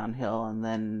going downhill. And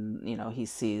then,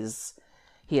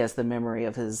 he has the memory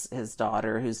of his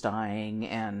daughter who's dying.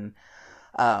 And,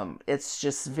 it's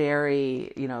just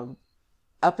very,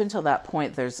 up until that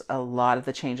point, there's a lot of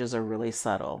the changes are really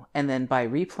subtle. And then by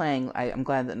replaying, I'm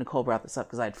glad that Nicole brought this up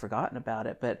because I'd forgotten about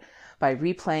it, but by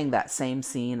replaying that same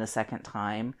scene a second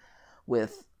time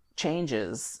with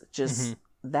changes, just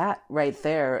that right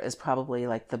there is probably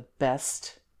like the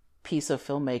best piece of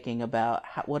filmmaking about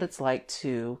what it's like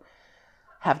to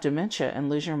have dementia and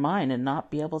lose your mind and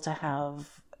not be able to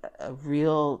have a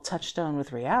real touchstone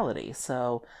with reality.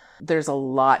 So there's a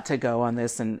lot to go on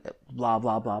this and blah,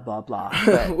 blah, blah, blah, blah.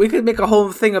 But we could make a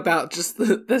whole thing about just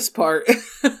this part.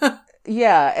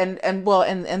 Yeah, and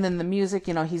then the music,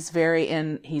 he's very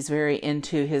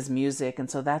into his music, and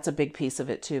so that's a big piece of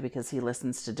it too, because he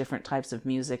listens to different types of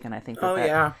music, and I think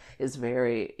that is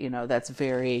very, that's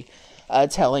very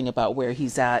telling about where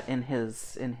he's at in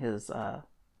his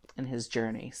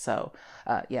journey. So,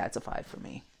 it's a 5 for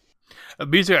me.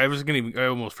 Music, I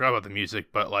almost forgot about the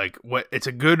music, but it's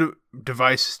a good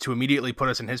device to immediately put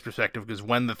us in his perspective, because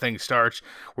when the thing starts,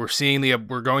 we're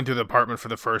going through the apartment for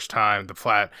the first time, the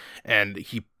flat, and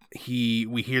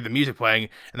we hear the music playing,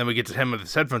 and then we get to him with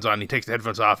his headphones on, and he takes the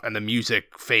headphones off, and the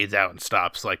music fades out and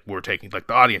stops, like the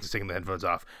audience is taking the headphones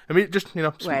off. I mean, just,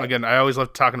 right. Again, I always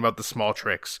love talking about the small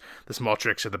tricks. The small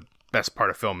tricks are the best part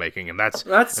of filmmaking, and that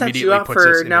sets you up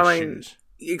for knowing.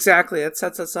 Exactly, it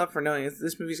sets us up for knowing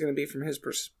this movie's going to be from his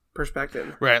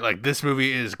perspective. Right, like this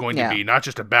movie is going to be not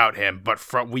just about him, but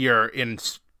we are in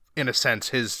a sense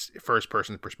his first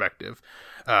person perspective.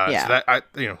 So that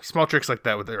small tricks like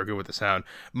that are good with the sound.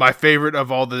 My favorite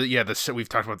of all we've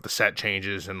talked about the set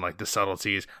changes and like the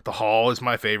subtleties. The hall is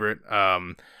my favorite.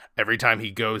 Every time he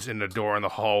goes in the door in the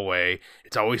hallway,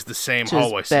 it's always the same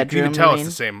hallway. So you can even tell it's the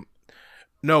same.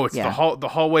 No, it's the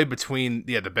hallway between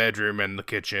the bedroom and the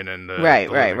kitchen and the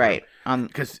right.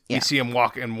 Because you see him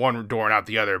walk in one door and out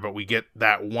the other, but we get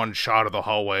that one shot of the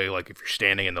hallway. Like if you're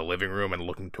standing in the living room and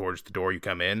looking towards the door you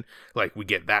come in, like we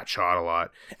get that shot a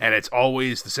lot, and it's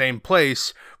always the same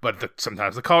place, but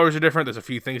sometimes the colors are different. There's a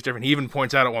few things different. He even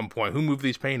points out at one point, "Who moved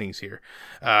these paintings here?"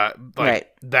 Right.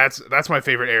 That's my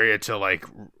favorite area to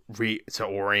to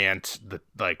orient the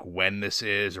when this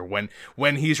is, or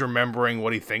when he's remembering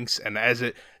what he thinks, and as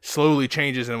it slowly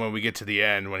changes, and when we get to the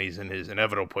end, when he's in his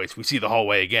inevitable place, we see the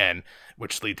hallway again,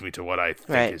 which leads me to what I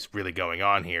think is really going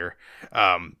on here.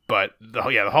 But the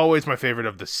hallway is my favorite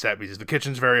of the set, because the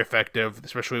kitchen's very effective,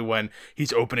 especially when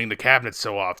he's opening the cabinets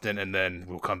so often, and then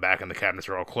we'll come back and the cabinets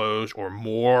are all closed, or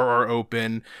more are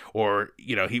open, or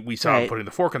we saw him putting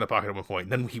the fork in the pocket at one point.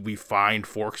 Then we find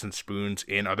forks and spoons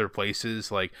in other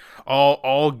places, like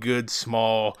all good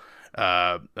small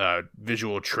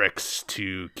visual tricks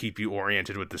to keep you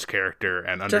oriented with this character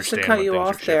and Just to understand. cut when you things off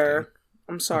are shifting. there,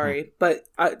 I'm sorry, but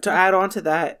to add on to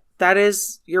that,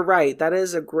 you're right. That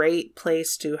is a great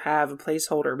place to have a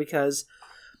placeholder, because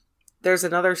there's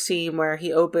another scene where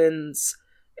he opens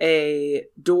a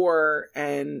door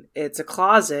and it's a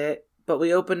closet, but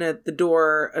we open the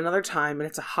door another time and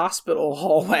it's a hospital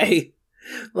hallway.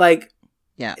 Like,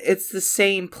 Yeah. it's the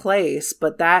same place,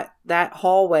 but that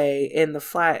hallway in the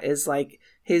flat is like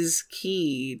his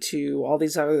key to all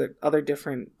these other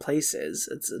different places.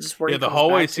 It's just where the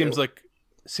hallway seems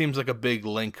like a big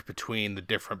link between the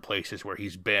different places where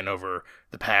he's been over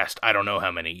the past, I don't know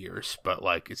how many years, but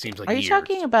like it seems like Are years. you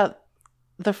talking about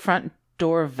the front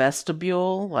door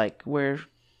vestibule? Like, where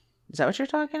is that what you're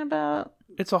talking about?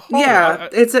 It's a hall. Yeah,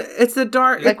 it's the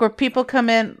dark, Like where people come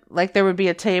in, like there would be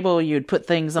a table you'd put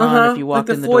things on if you walked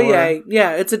like in the foyer. door.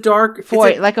 Yeah, it's a dark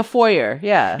Like a foyer,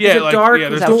 yeah. Yeah, it's a dark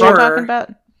there's Is the that what door. you're talking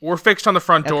about? We're fixed on the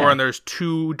front door, Okay. and there's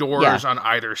two doors Yeah. on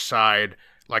either side,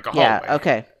 like a hallway. Yeah,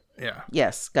 okay. Yeah.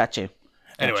 Yes, got you.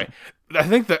 Anyway, I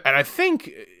think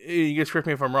you guys correct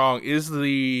me if I'm wrong. Is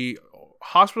the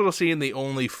hospital scene the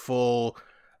only full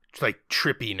like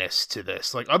trippiness to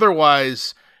this? Like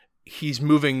otherwise, he's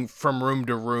moving from room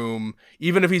to room.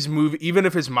 Even if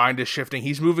his mind is shifting,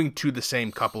 he's moving to the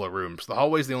same couple of rooms. The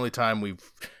hallway is the only time we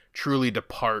truly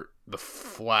depart the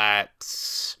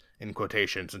flats in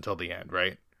quotations until the end,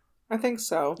 right? I think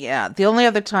so. Yeah, the only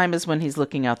other time is when he's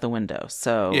looking out the window.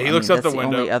 So Yeah, he looks out that's the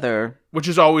window. Only other... Which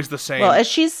is always the same Well, as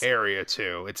she's area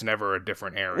too. It's never a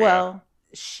different area. well,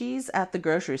 she's at the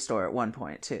grocery store at one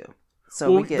point too.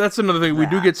 So well, we get that's another thing. We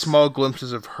do that. get small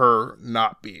glimpses of her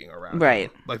not being around. Right.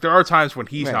 Like there are times when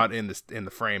he's Right. not in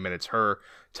the frame, and it's her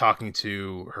talking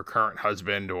to her current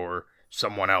husband or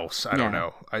someone else. I don't Yeah.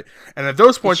 know. And at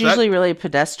those It's points, usually really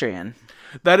pedestrian.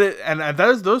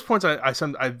 those points,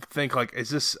 I think like, is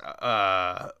this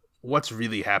what's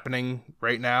really happening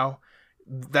right now?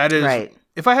 That is Right.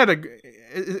 If I had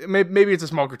a maybe it's a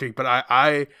small critique, but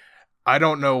I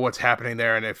don't know what's happening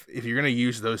there, and if you're gonna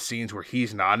use those scenes where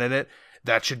he's not in it,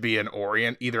 that should be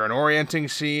either an orienting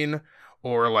scene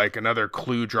or like another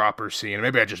clue dropper scene.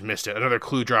 Maybe I just missed it. Another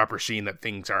clue dropper scene that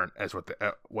things aren't as what they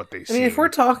I mean, if we're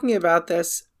talking about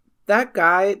this, that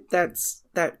guy that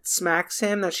smacks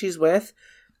him that she's with,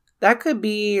 that could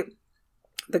be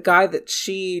the guy that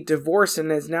she divorced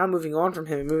and is now moving on from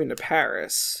him and moving to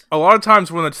Paris. A lot of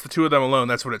times when it's the two of them alone,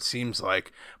 that's what it seems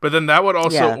like. But then that would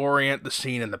also Yeah. orient the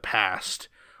scene in the past,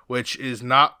 which is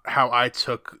not how I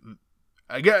took.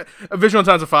 I get a visual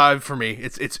times of 5 for me.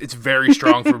 It's very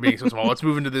strong for being so small. Let's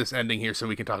move into this ending here so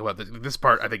we can talk about this. This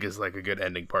part I think is like a good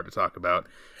ending part to talk about,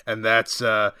 and that's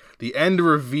the end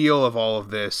reveal of all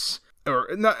of this. Or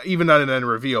not an end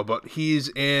reveal, but he's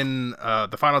in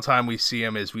the final time we see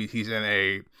him he's in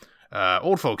a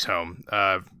old folks home,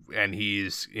 and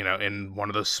he's in one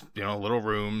of those little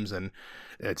rooms, and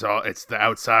it's the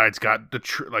outside's got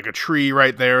like a tree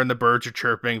right there, and the birds are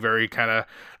chirping, very kind of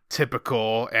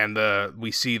typical, and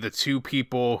we see the two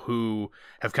people who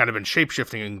have kind of been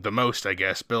shapeshifting the most, I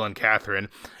guess, Bill and Catherine,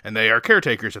 and they are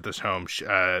caretakers at this home,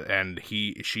 and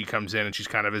she comes in and she's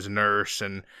kind of his nurse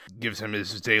and gives him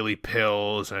his daily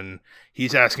pills, and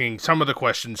he's asking some of the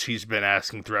questions he's been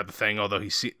asking throughout the thing, although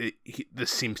this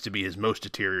seems to be his most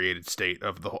deteriorated state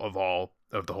of the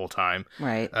whole time.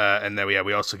 Right. And then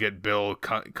we also get Bill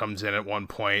comes in at one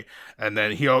point, and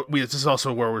then this is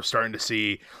also where we're starting to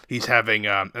see he's having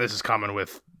and this is common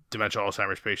with dementia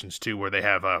Alzheimer's patients too, where they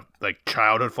have like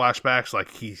childhood flashbacks.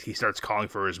 Like he starts calling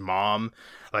for his mom.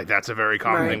 Like that's a very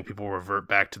common thing. People revert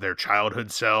back to their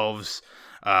childhood selves.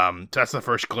 So that's the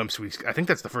first glimpse I think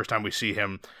that's the first time we see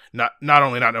him not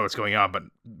only not know what's going on, but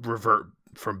revert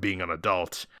from being an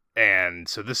adult. And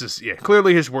so this is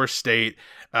clearly his worst state.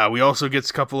 We also get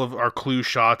a couple of our clue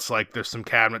shots, like there's some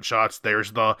cabinet shots.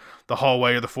 There's the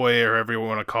hallway or the foyer, or however you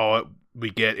want to call it. We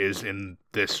get is in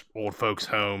this old folks'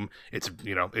 home. It's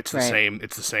it's the Right. same.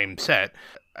 It's the same set.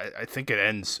 I think it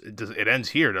ends. It ends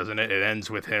here, doesn't it? It ends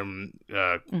with him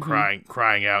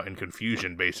crying out in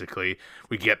confusion. Basically,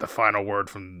 we get the final word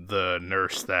from the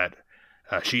nurse that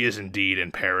she is indeed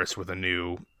in Paris with a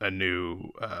new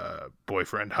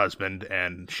boyfriend, husband,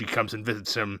 and she comes and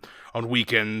visits him on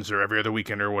weekends or every other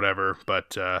weekend or whatever.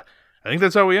 But I think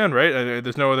that's how we end, right?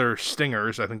 There's no other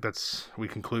stingers. I think we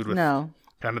conclude with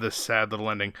kind of this sad little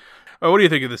ending. What do you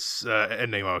think of this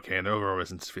ending, okay, and the overall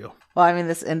resonance feel? Well, I mean,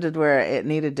 this ended where it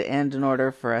needed to end in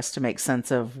order for us to make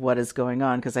sense of what is going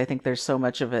on, because I think there's so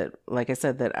much of it, like I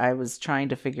said, that I was trying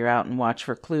to figure out and watch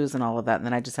for clues and all of that, and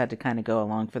then I just had to kind of go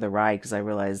along for the ride because I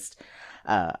realized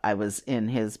I was in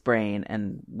his brain,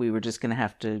 and we were just going to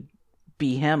have to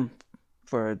be him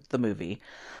for the movie.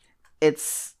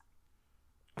 It's,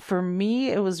 for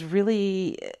me, it was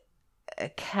really a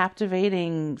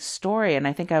captivating story, and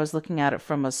I think I was looking at it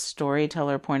from a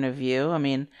storyteller point of view. I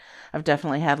mean, I've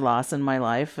definitely had loss in my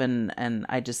life, and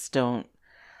I just don't.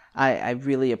 I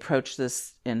really approach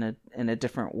this in a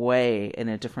different way, in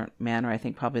a different manner, I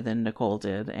think, probably than Nicole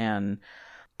did, and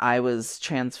I was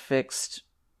transfixed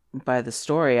by the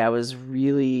story. I was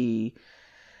really,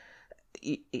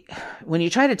 when you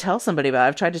try to tell somebody about it,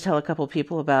 I've tried to tell a couple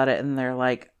people about it, and they're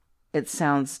like, it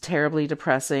sounds terribly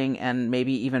depressing and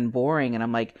maybe even boring. And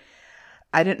I'm like,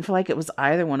 I didn't feel like it was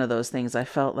either one of those things. I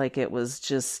felt like it was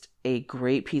just a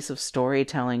great piece of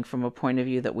storytelling from a point of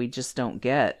view that we just don't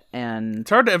get. And it's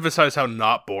hard to emphasize how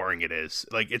not boring it is.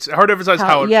 Like, it's hard to emphasize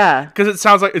how yeah, because it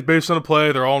sounds like it's based on a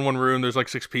play. They're all in one room. There's like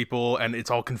 6 people, and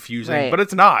it's all confusing. Right. But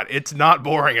it's not. It's not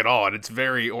boring at all, and it's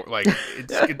very like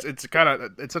it's kind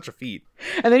of it's such a feat.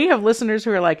 And then you have listeners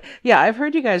who are like, "Yeah, I've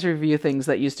heard you guys review things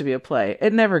that used to be a play.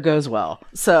 It never goes well."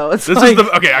 So it's this like, is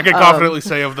the okay. I can confidently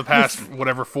say of the past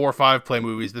whatever 4 or 5 play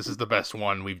movies, this is the best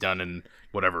one we've done in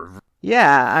whatever.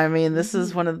 Yeah, I mean, this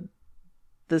is one of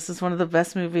the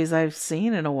best movies I've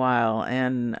seen in a while,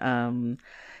 and I'm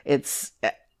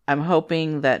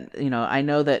hoping that, I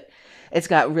know that it's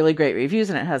got really great reviews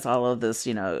and it has all of this,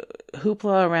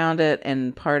 hoopla around it,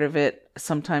 and part of it,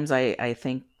 sometimes I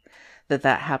think that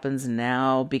happens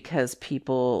now because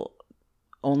people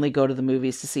only go to the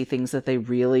movies to see things that they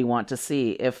really want to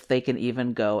see, if they can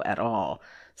even go at all.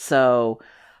 So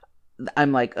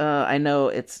I'm like, I know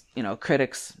it's,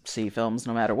 critics see films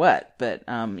no matter what, but,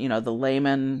 the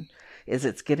layman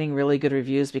it's getting really good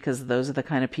reviews because those are the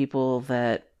kind of people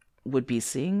that would be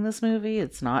seeing this movie.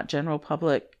 It's not general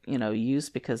public, use,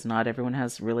 because not everyone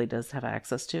does have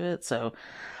access to it. So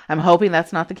I'm hoping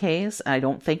that's not the case. I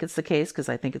don't think it's the case because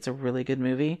I think it's a really good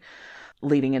movie.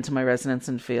 Leading into my resonance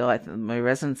and feel, my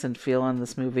resonance and feel on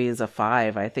this movie is a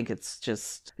 5. I think it's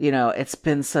just, it's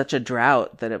been such a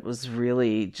drought that it was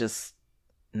really just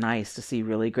nice to see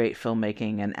really great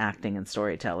filmmaking and acting and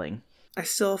storytelling. I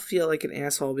still feel like an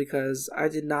asshole because I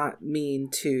did not mean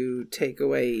to take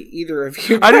away either of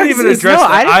you. I didn't even address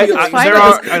that.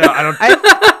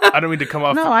 I don't mean to come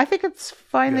off. No, I think it's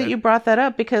fine that you brought that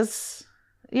up because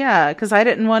I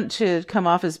didn't want to come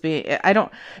off as being.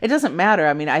 It doesn't matter.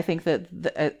 I mean, I think that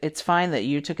it's fine that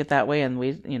you took it that way, and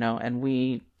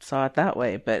we saw it that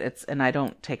way. But and I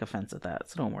don't take offense at that,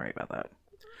 so don't worry about that.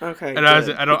 Okay, and I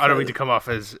don't mean to come off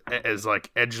as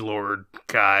like edgelord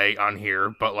guy on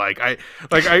here, but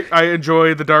I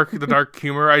enjoy the dark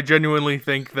humor. I genuinely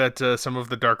think that some of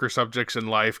the darker subjects in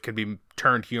life can be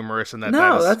turned humorous, and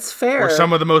that's fair. Where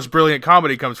some of the most brilliant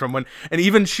comedy comes from. And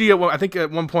even she, I think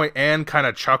at one point, Anne kind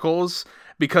of chuckles.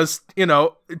 Because,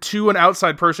 to an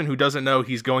outside person who doesn't know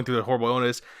he's going through a horrible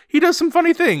illness, he does some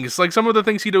funny things. Like, some of the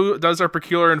things he does are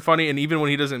peculiar and funny, and even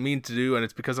when he doesn't mean to do, and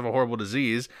it's because of a horrible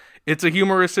disease, it's a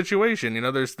humorous situation.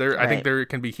 Right. I think there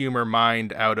can be humor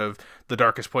mined out of the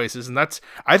darkest places, and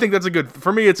I think that's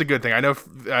for me, it's a good thing. I know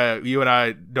you and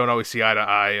I don't always see eye to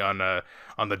eye on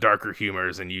the darker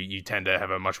humors, and you tend to have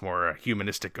a much more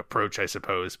humanistic approach, I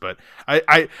suppose. But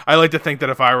I like to think that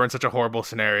if I were in such a horrible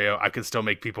scenario, I could still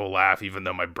make people laugh, even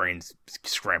though my brain's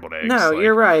scrambled eggs. No,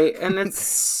 you're right. And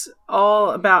it's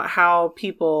all about how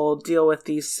people deal with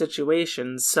these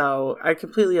situations. So I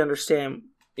completely understand,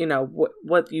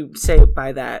 what you say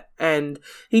by that. And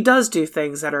he does do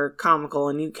things that are comical,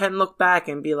 and you can look back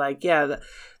and be like, yeah,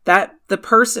 that the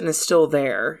person is still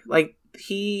there. Like,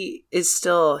 he is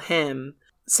still him.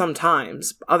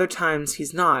 Sometimes, other times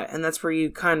he's not, and that's where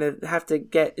you kind of have to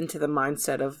get into the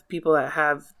mindset of people that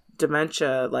have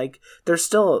dementia. Like, they're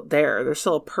still there, they're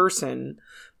still a person,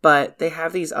 but they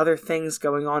have these other things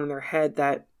going on in their head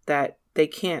that they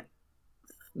can't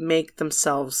make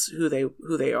themselves who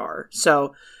they are.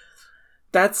 So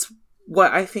that's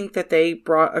what I think that they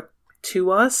brought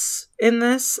to us in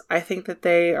this. I think that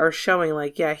they are showing,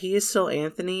 like, yeah, he is still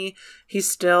Anthony. He's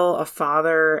still a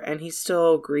father, and he's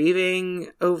still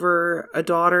grieving over a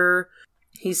daughter.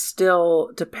 He's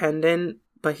still dependent,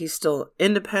 but he's still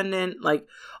independent. Like,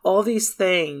 all these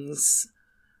things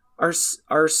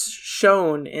are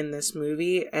shown in this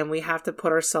movie, and we have to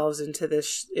put ourselves into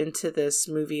this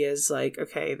movie as like,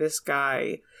 okay, this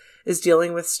guy is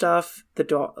dealing with stuff.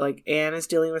 Anne is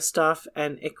dealing with stuff,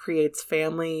 and it creates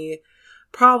family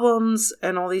problems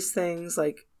and all these things.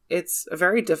 Like, it's a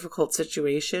very difficult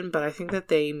situation, but I think that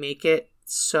they make it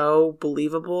so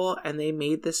believable, and they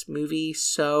made this movie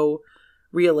so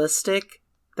realistic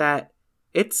that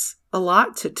it's a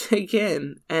lot to take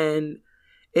in, and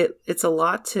it's a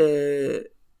lot to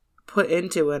put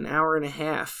into an hour and a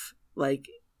half. Like,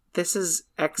 this is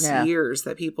X Yeah. years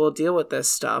that people deal with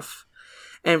this stuff.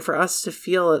 And for us to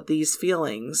feel these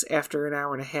feelings after an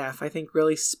hour and a half, I think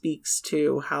really speaks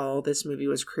to how this movie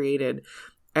was created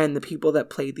and the people that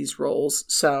played these roles.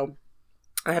 So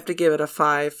I have to give it a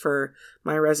 5 for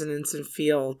my resonance and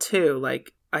feel too.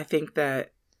 Like, I think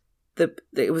that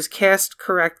it was cast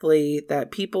correctly,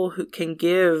 that people who can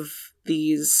give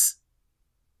these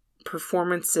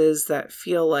performances that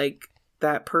feel like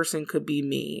that person could be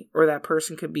me, or that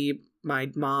person could be my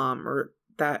mom, or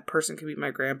that person could be my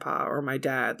grandpa or my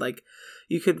dad. Like,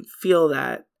 you could feel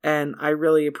that, and I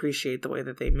really appreciate the way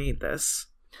that they made this.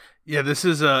 Yeah, this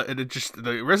is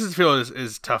the resonance feel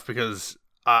is tough because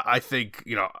I think,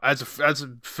 you know, as a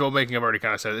filmmaking, I've already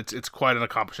kind of said it's quite an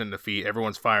accomplishment to feat.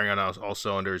 Everyone's firing on all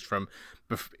cylinders from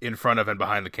in front of and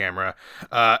behind the camera,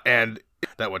 and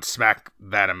that would smack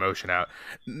that emotion out.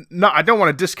 No, I don't want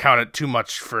to discount it too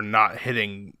much for not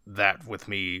hitting that with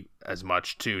me as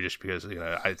much too, just because, you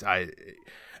know,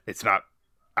 it's not.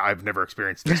 I've never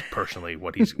experienced this personally.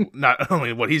 What he's not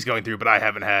only what he's going through, but I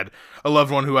haven't had a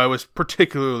loved one who I was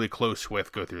particularly close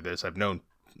with go through this. I've known,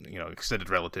 you know, extended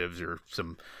relatives or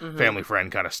some family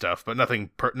friend kind of stuff, but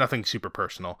nothing super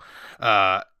personal.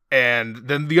 And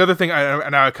then the other thing,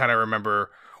 now I kind of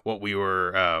remember what we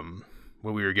were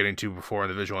getting to before in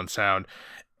the visual and sound,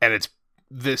 and it's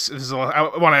this is. I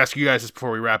want to ask you guys this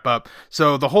before we wrap up.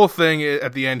 So the whole thing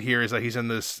at the end here is that he's in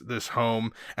this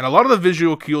home, and a lot of the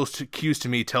visual cues to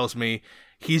me tells me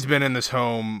he's been in this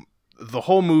home the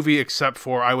whole movie, except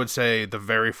for, I would say, the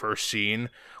very first scene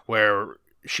where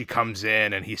she comes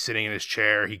in and he's sitting in his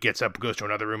chair. He gets up, goes to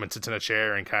another room, and sits in a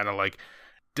chair and kind of like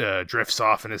drifts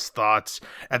off in his thoughts.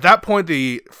 At that point,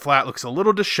 the flat looks a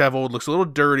little disheveled, looks a little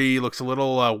dirty, looks a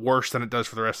little worse than it does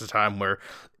for the rest of the time, where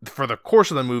for the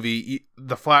course of the movie,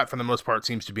 the flat for the most part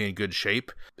seems to be in good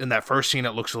shape. In that first scene,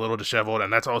 it looks a little disheveled,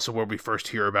 and that's also where we first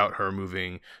hear about her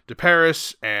moving to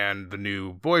Paris and the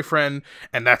new boyfriend,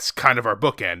 and that's kind of our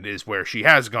bookend, is where she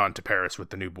has gone to Paris with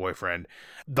the new boyfriend.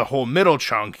 The whole middle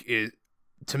chunk,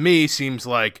 to me, seems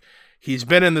like he's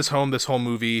been in this home this whole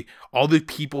movie. All the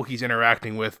people he's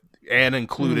interacting with, and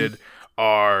included,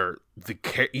 are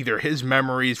either his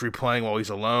memories replaying while he's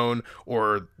alone,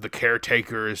 or the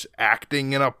caretakers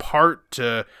acting in a part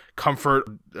to comfort,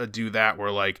 do that,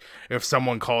 where like if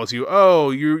someone calls you,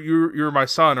 oh, you're my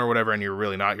son or whatever, and you're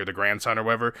really not, you're the grandson or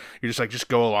whatever, you're just like, just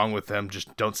go along with them,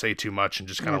 just don't say too much, and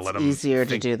just kind of let them. It's easier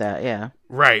to do that, yeah.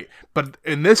 Right, but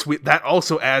in this, that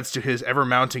also adds to his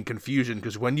ever-mounting confusion,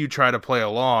 because when you try to play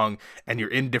along and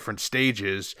you're in different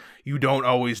stages, you don't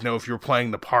always know if you're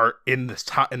playing the part in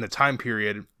the time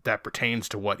period that pertains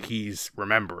to what he's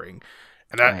remembering.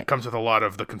 And that comes with a lot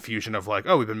of the confusion of like,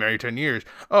 oh, we've been married 10 years.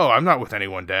 Oh, I'm not with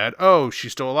anyone, Dad. Oh,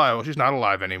 she's still alive. Well, she's not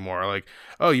alive anymore. Like,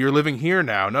 oh, you're living here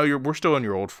now. No, we're still in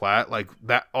your old flat. Like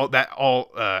that all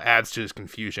adds to his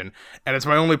confusion. And it's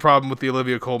my only problem with the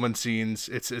Olivia Colman scenes.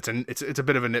 It's a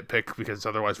bit of a nitpick because it's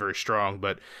otherwise very strong.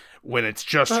 But when it's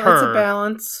just her, it's a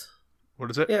balance. What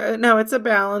is it? Yeah, no, it's a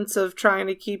balance of trying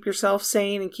to keep yourself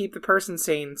sane and keep the person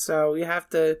sane. So you have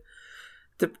to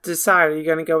decide, are you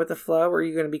going to go with the flow, or are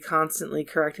you going to be constantly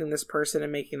correcting this person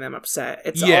and making them upset?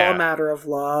 It's all a matter of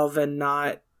love and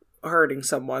not hurting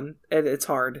someone. It's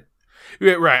hard.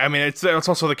 Yeah, right. I mean, it's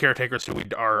also the caretakers who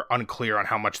are unclear on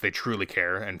how much they truly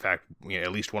care. In fact, you know,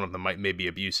 at least one of them may be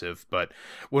abusive. But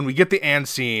when we get the Anne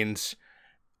scenes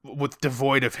with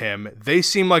devoid of him, they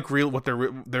seem like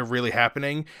they're really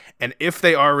happening. And if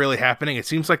they are really happening, it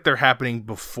seems like they're happening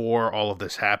before all of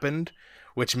this happened,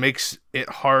 which makes it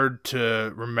hard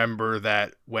to remember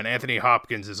that when Anthony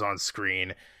Hopkins is on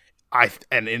screen,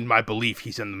 and in my belief,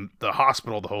 he's in the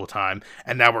hospital the whole time,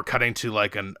 and now we're cutting to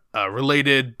like a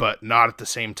related but not at the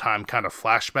same time kind of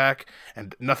flashback,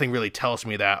 and nothing really tells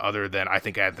me that other than I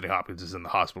think Anthony Hopkins is in the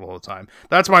hospital the whole time.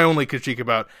 That's my only critique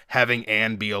about having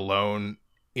Anne be alone,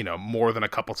 you know, more than a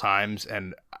couple times,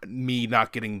 and me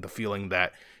not getting the feeling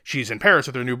that she's in Paris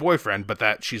with her new boyfriend, but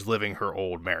that she's living her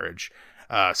old marriage.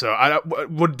 So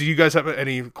what do you guys have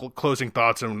any closing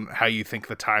thoughts on how you think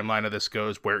the timeline of this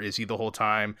goes? Where is he the whole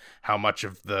time? How much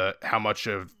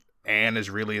of Anne is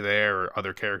really there, or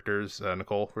other characters?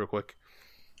 Nicole, real quick.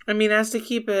 I mean, as to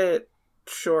keep it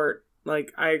short,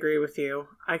 like, I agree with you.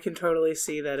 I can totally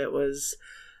see that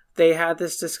they had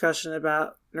this discussion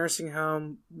about nursing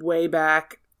home way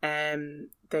back, and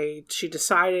she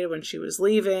decided when she was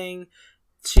leaving,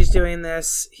 she's doing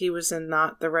this. He was in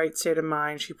not the right state of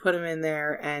mind. She put him in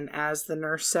there, and as the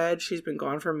nurse said, she's been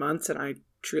gone for months, and I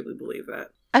truly believe that.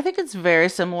 I think it's very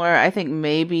similar. I think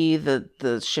maybe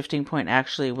the shifting point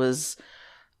actually was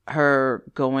her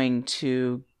going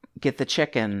to get the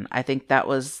chicken. I think that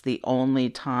was the only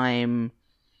time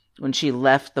when she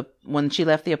left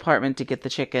the apartment to get the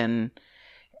chicken,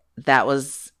 that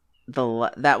was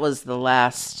the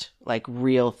last like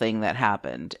real thing that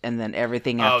happened, and then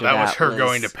everything after that was her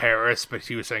going to Paris, but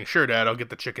she was saying, "Sure, Dad, I'll get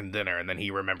the chicken dinner," and then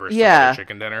he remembers the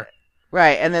chicken dinner.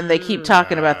 Right, and then they keep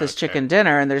talking about this chicken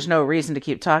dinner, and there's no reason to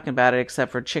keep talking about it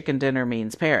except for chicken dinner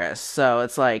means Paris. So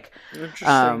it's like,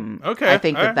 I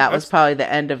think that was probably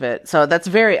the end of it. So that's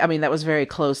that was very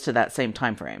close to that same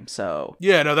time frame. So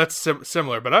yeah, no, that's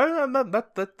similar, but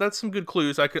that's some good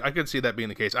clues. I could see that being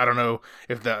the case. I don't know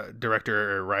if the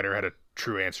director or writer had a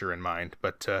true answer in mind,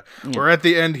 but we're at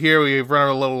the end here. We've run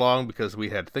a little long because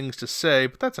we had things to say,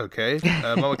 but that's okay.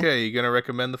 Mama K, you gonna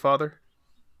recommend The Father?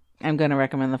 I'm going to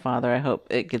recommend The Father. I hope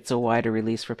it gets a wider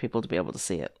release for people to be able to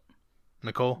see it.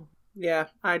 Nicole? Yeah,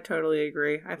 I totally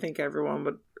agree. I think everyone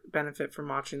would benefit from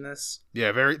watching this.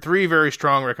 Yeah, three very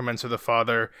strong recommends for The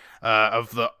Father.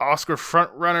 Of the Oscar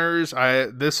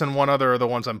frontrunners, this and one other are the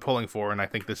ones I'm pulling for, and I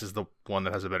think this is the one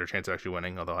that has a better chance of actually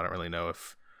winning, although I don't really know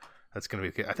if that's going to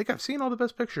be the case. I think I've seen all the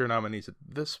Best Picture nominees at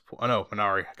this point. Oh, no,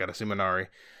 Minari. I got to see Minari.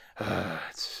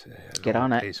 Get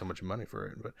on it. Pay so much money for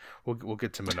it, but we'll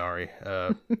get to Minari.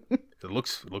 It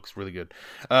looks really good.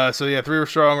 So yeah, three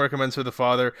strong recommends for The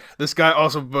Father. This guy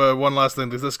also one last thing.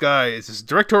 This guy is his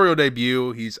directorial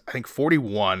debut. He's I think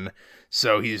 41,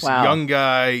 so he's a young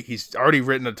guy. He's already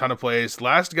written a ton of plays.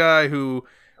 Last guy who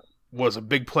was a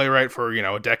big playwright for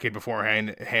a decade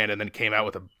beforehand, and then came out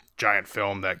with a giant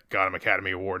film that got him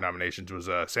Academy Award nominations was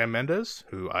Sam Mendes,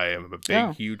 who I am a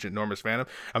big, huge, enormous fan of.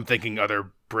 I'm thinking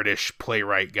other British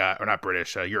playwright guy, or not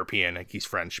British, European. Like he's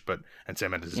French, and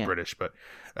Sam Mendes is British, but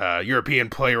European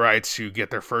playwrights who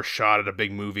get their first shot at a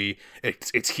big movie.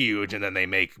 It's huge, and then they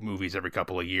make movies every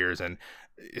couple of years. And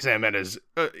Sam Mendes,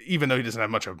 even though he doesn't have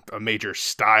much of a major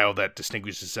style that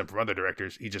distinguishes him from other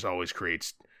directors, he just always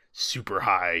creates super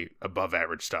high, above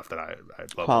average stuff that I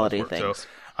love. Quality things. So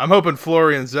I'm hoping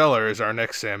Florian Zeller is our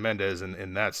next Sam Mendes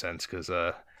in that sense, because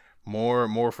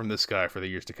more from this guy for the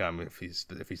years to come if he's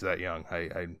that young.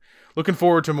 I'm looking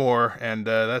forward to more, and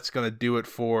that's going to do it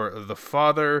for The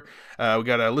Father. We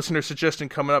got a listener suggestion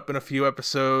coming up in a few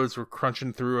episodes. We're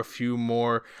crunching through a few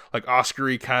more like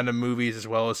Oscar-y kind of movies, as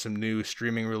well as some new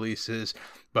streaming releases.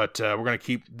 But we're going to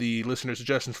keep the listener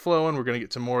suggestions flowing. We're going to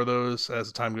get some more of those as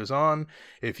the time goes on.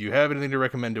 If you have anything to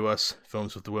recommend to us,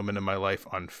 Films with the Women in My Life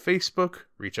on Facebook.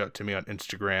 Reach out to me on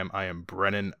Instagram. I am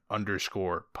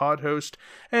Brennan_podhost.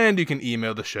 And you can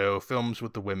email the show,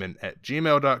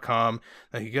 filmswiththewomen@gmail.com.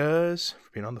 Thank you guys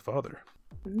for being on The Father.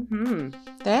 Mm-hmm.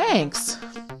 Thanks.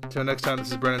 Until next time, this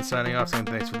is Brennan signing off, saying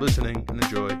thanks for listening and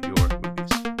enjoy your movies.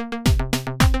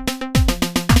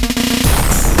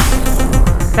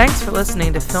 Thanks for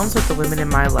listening to Films with the Women in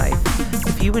My Life.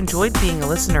 If you enjoyed being a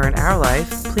listener in our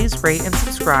life, please rate and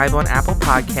subscribe on Apple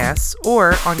Podcasts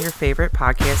or on your favorite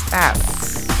podcast app.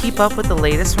 Keep up with the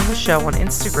latest from the show on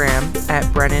Instagram at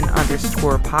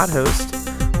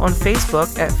Brennan_podhost, on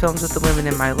Facebook at Films with the Women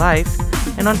in My Life,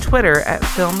 and on Twitter at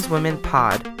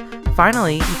FilmsWomenPod.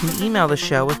 Finally, you can email the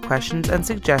show with questions and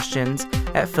suggestions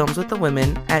at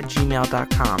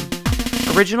filmswiththewomen@gmail.com.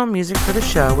 Original music for the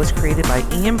show was created by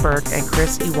Ian Burke and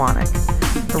Chris Iwanek.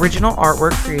 Original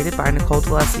artwork created by Nicole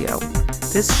D'Alessio.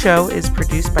 This show is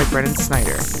produced by Brennan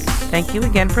Snyder. Thank you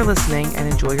again for listening and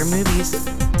enjoy your movies.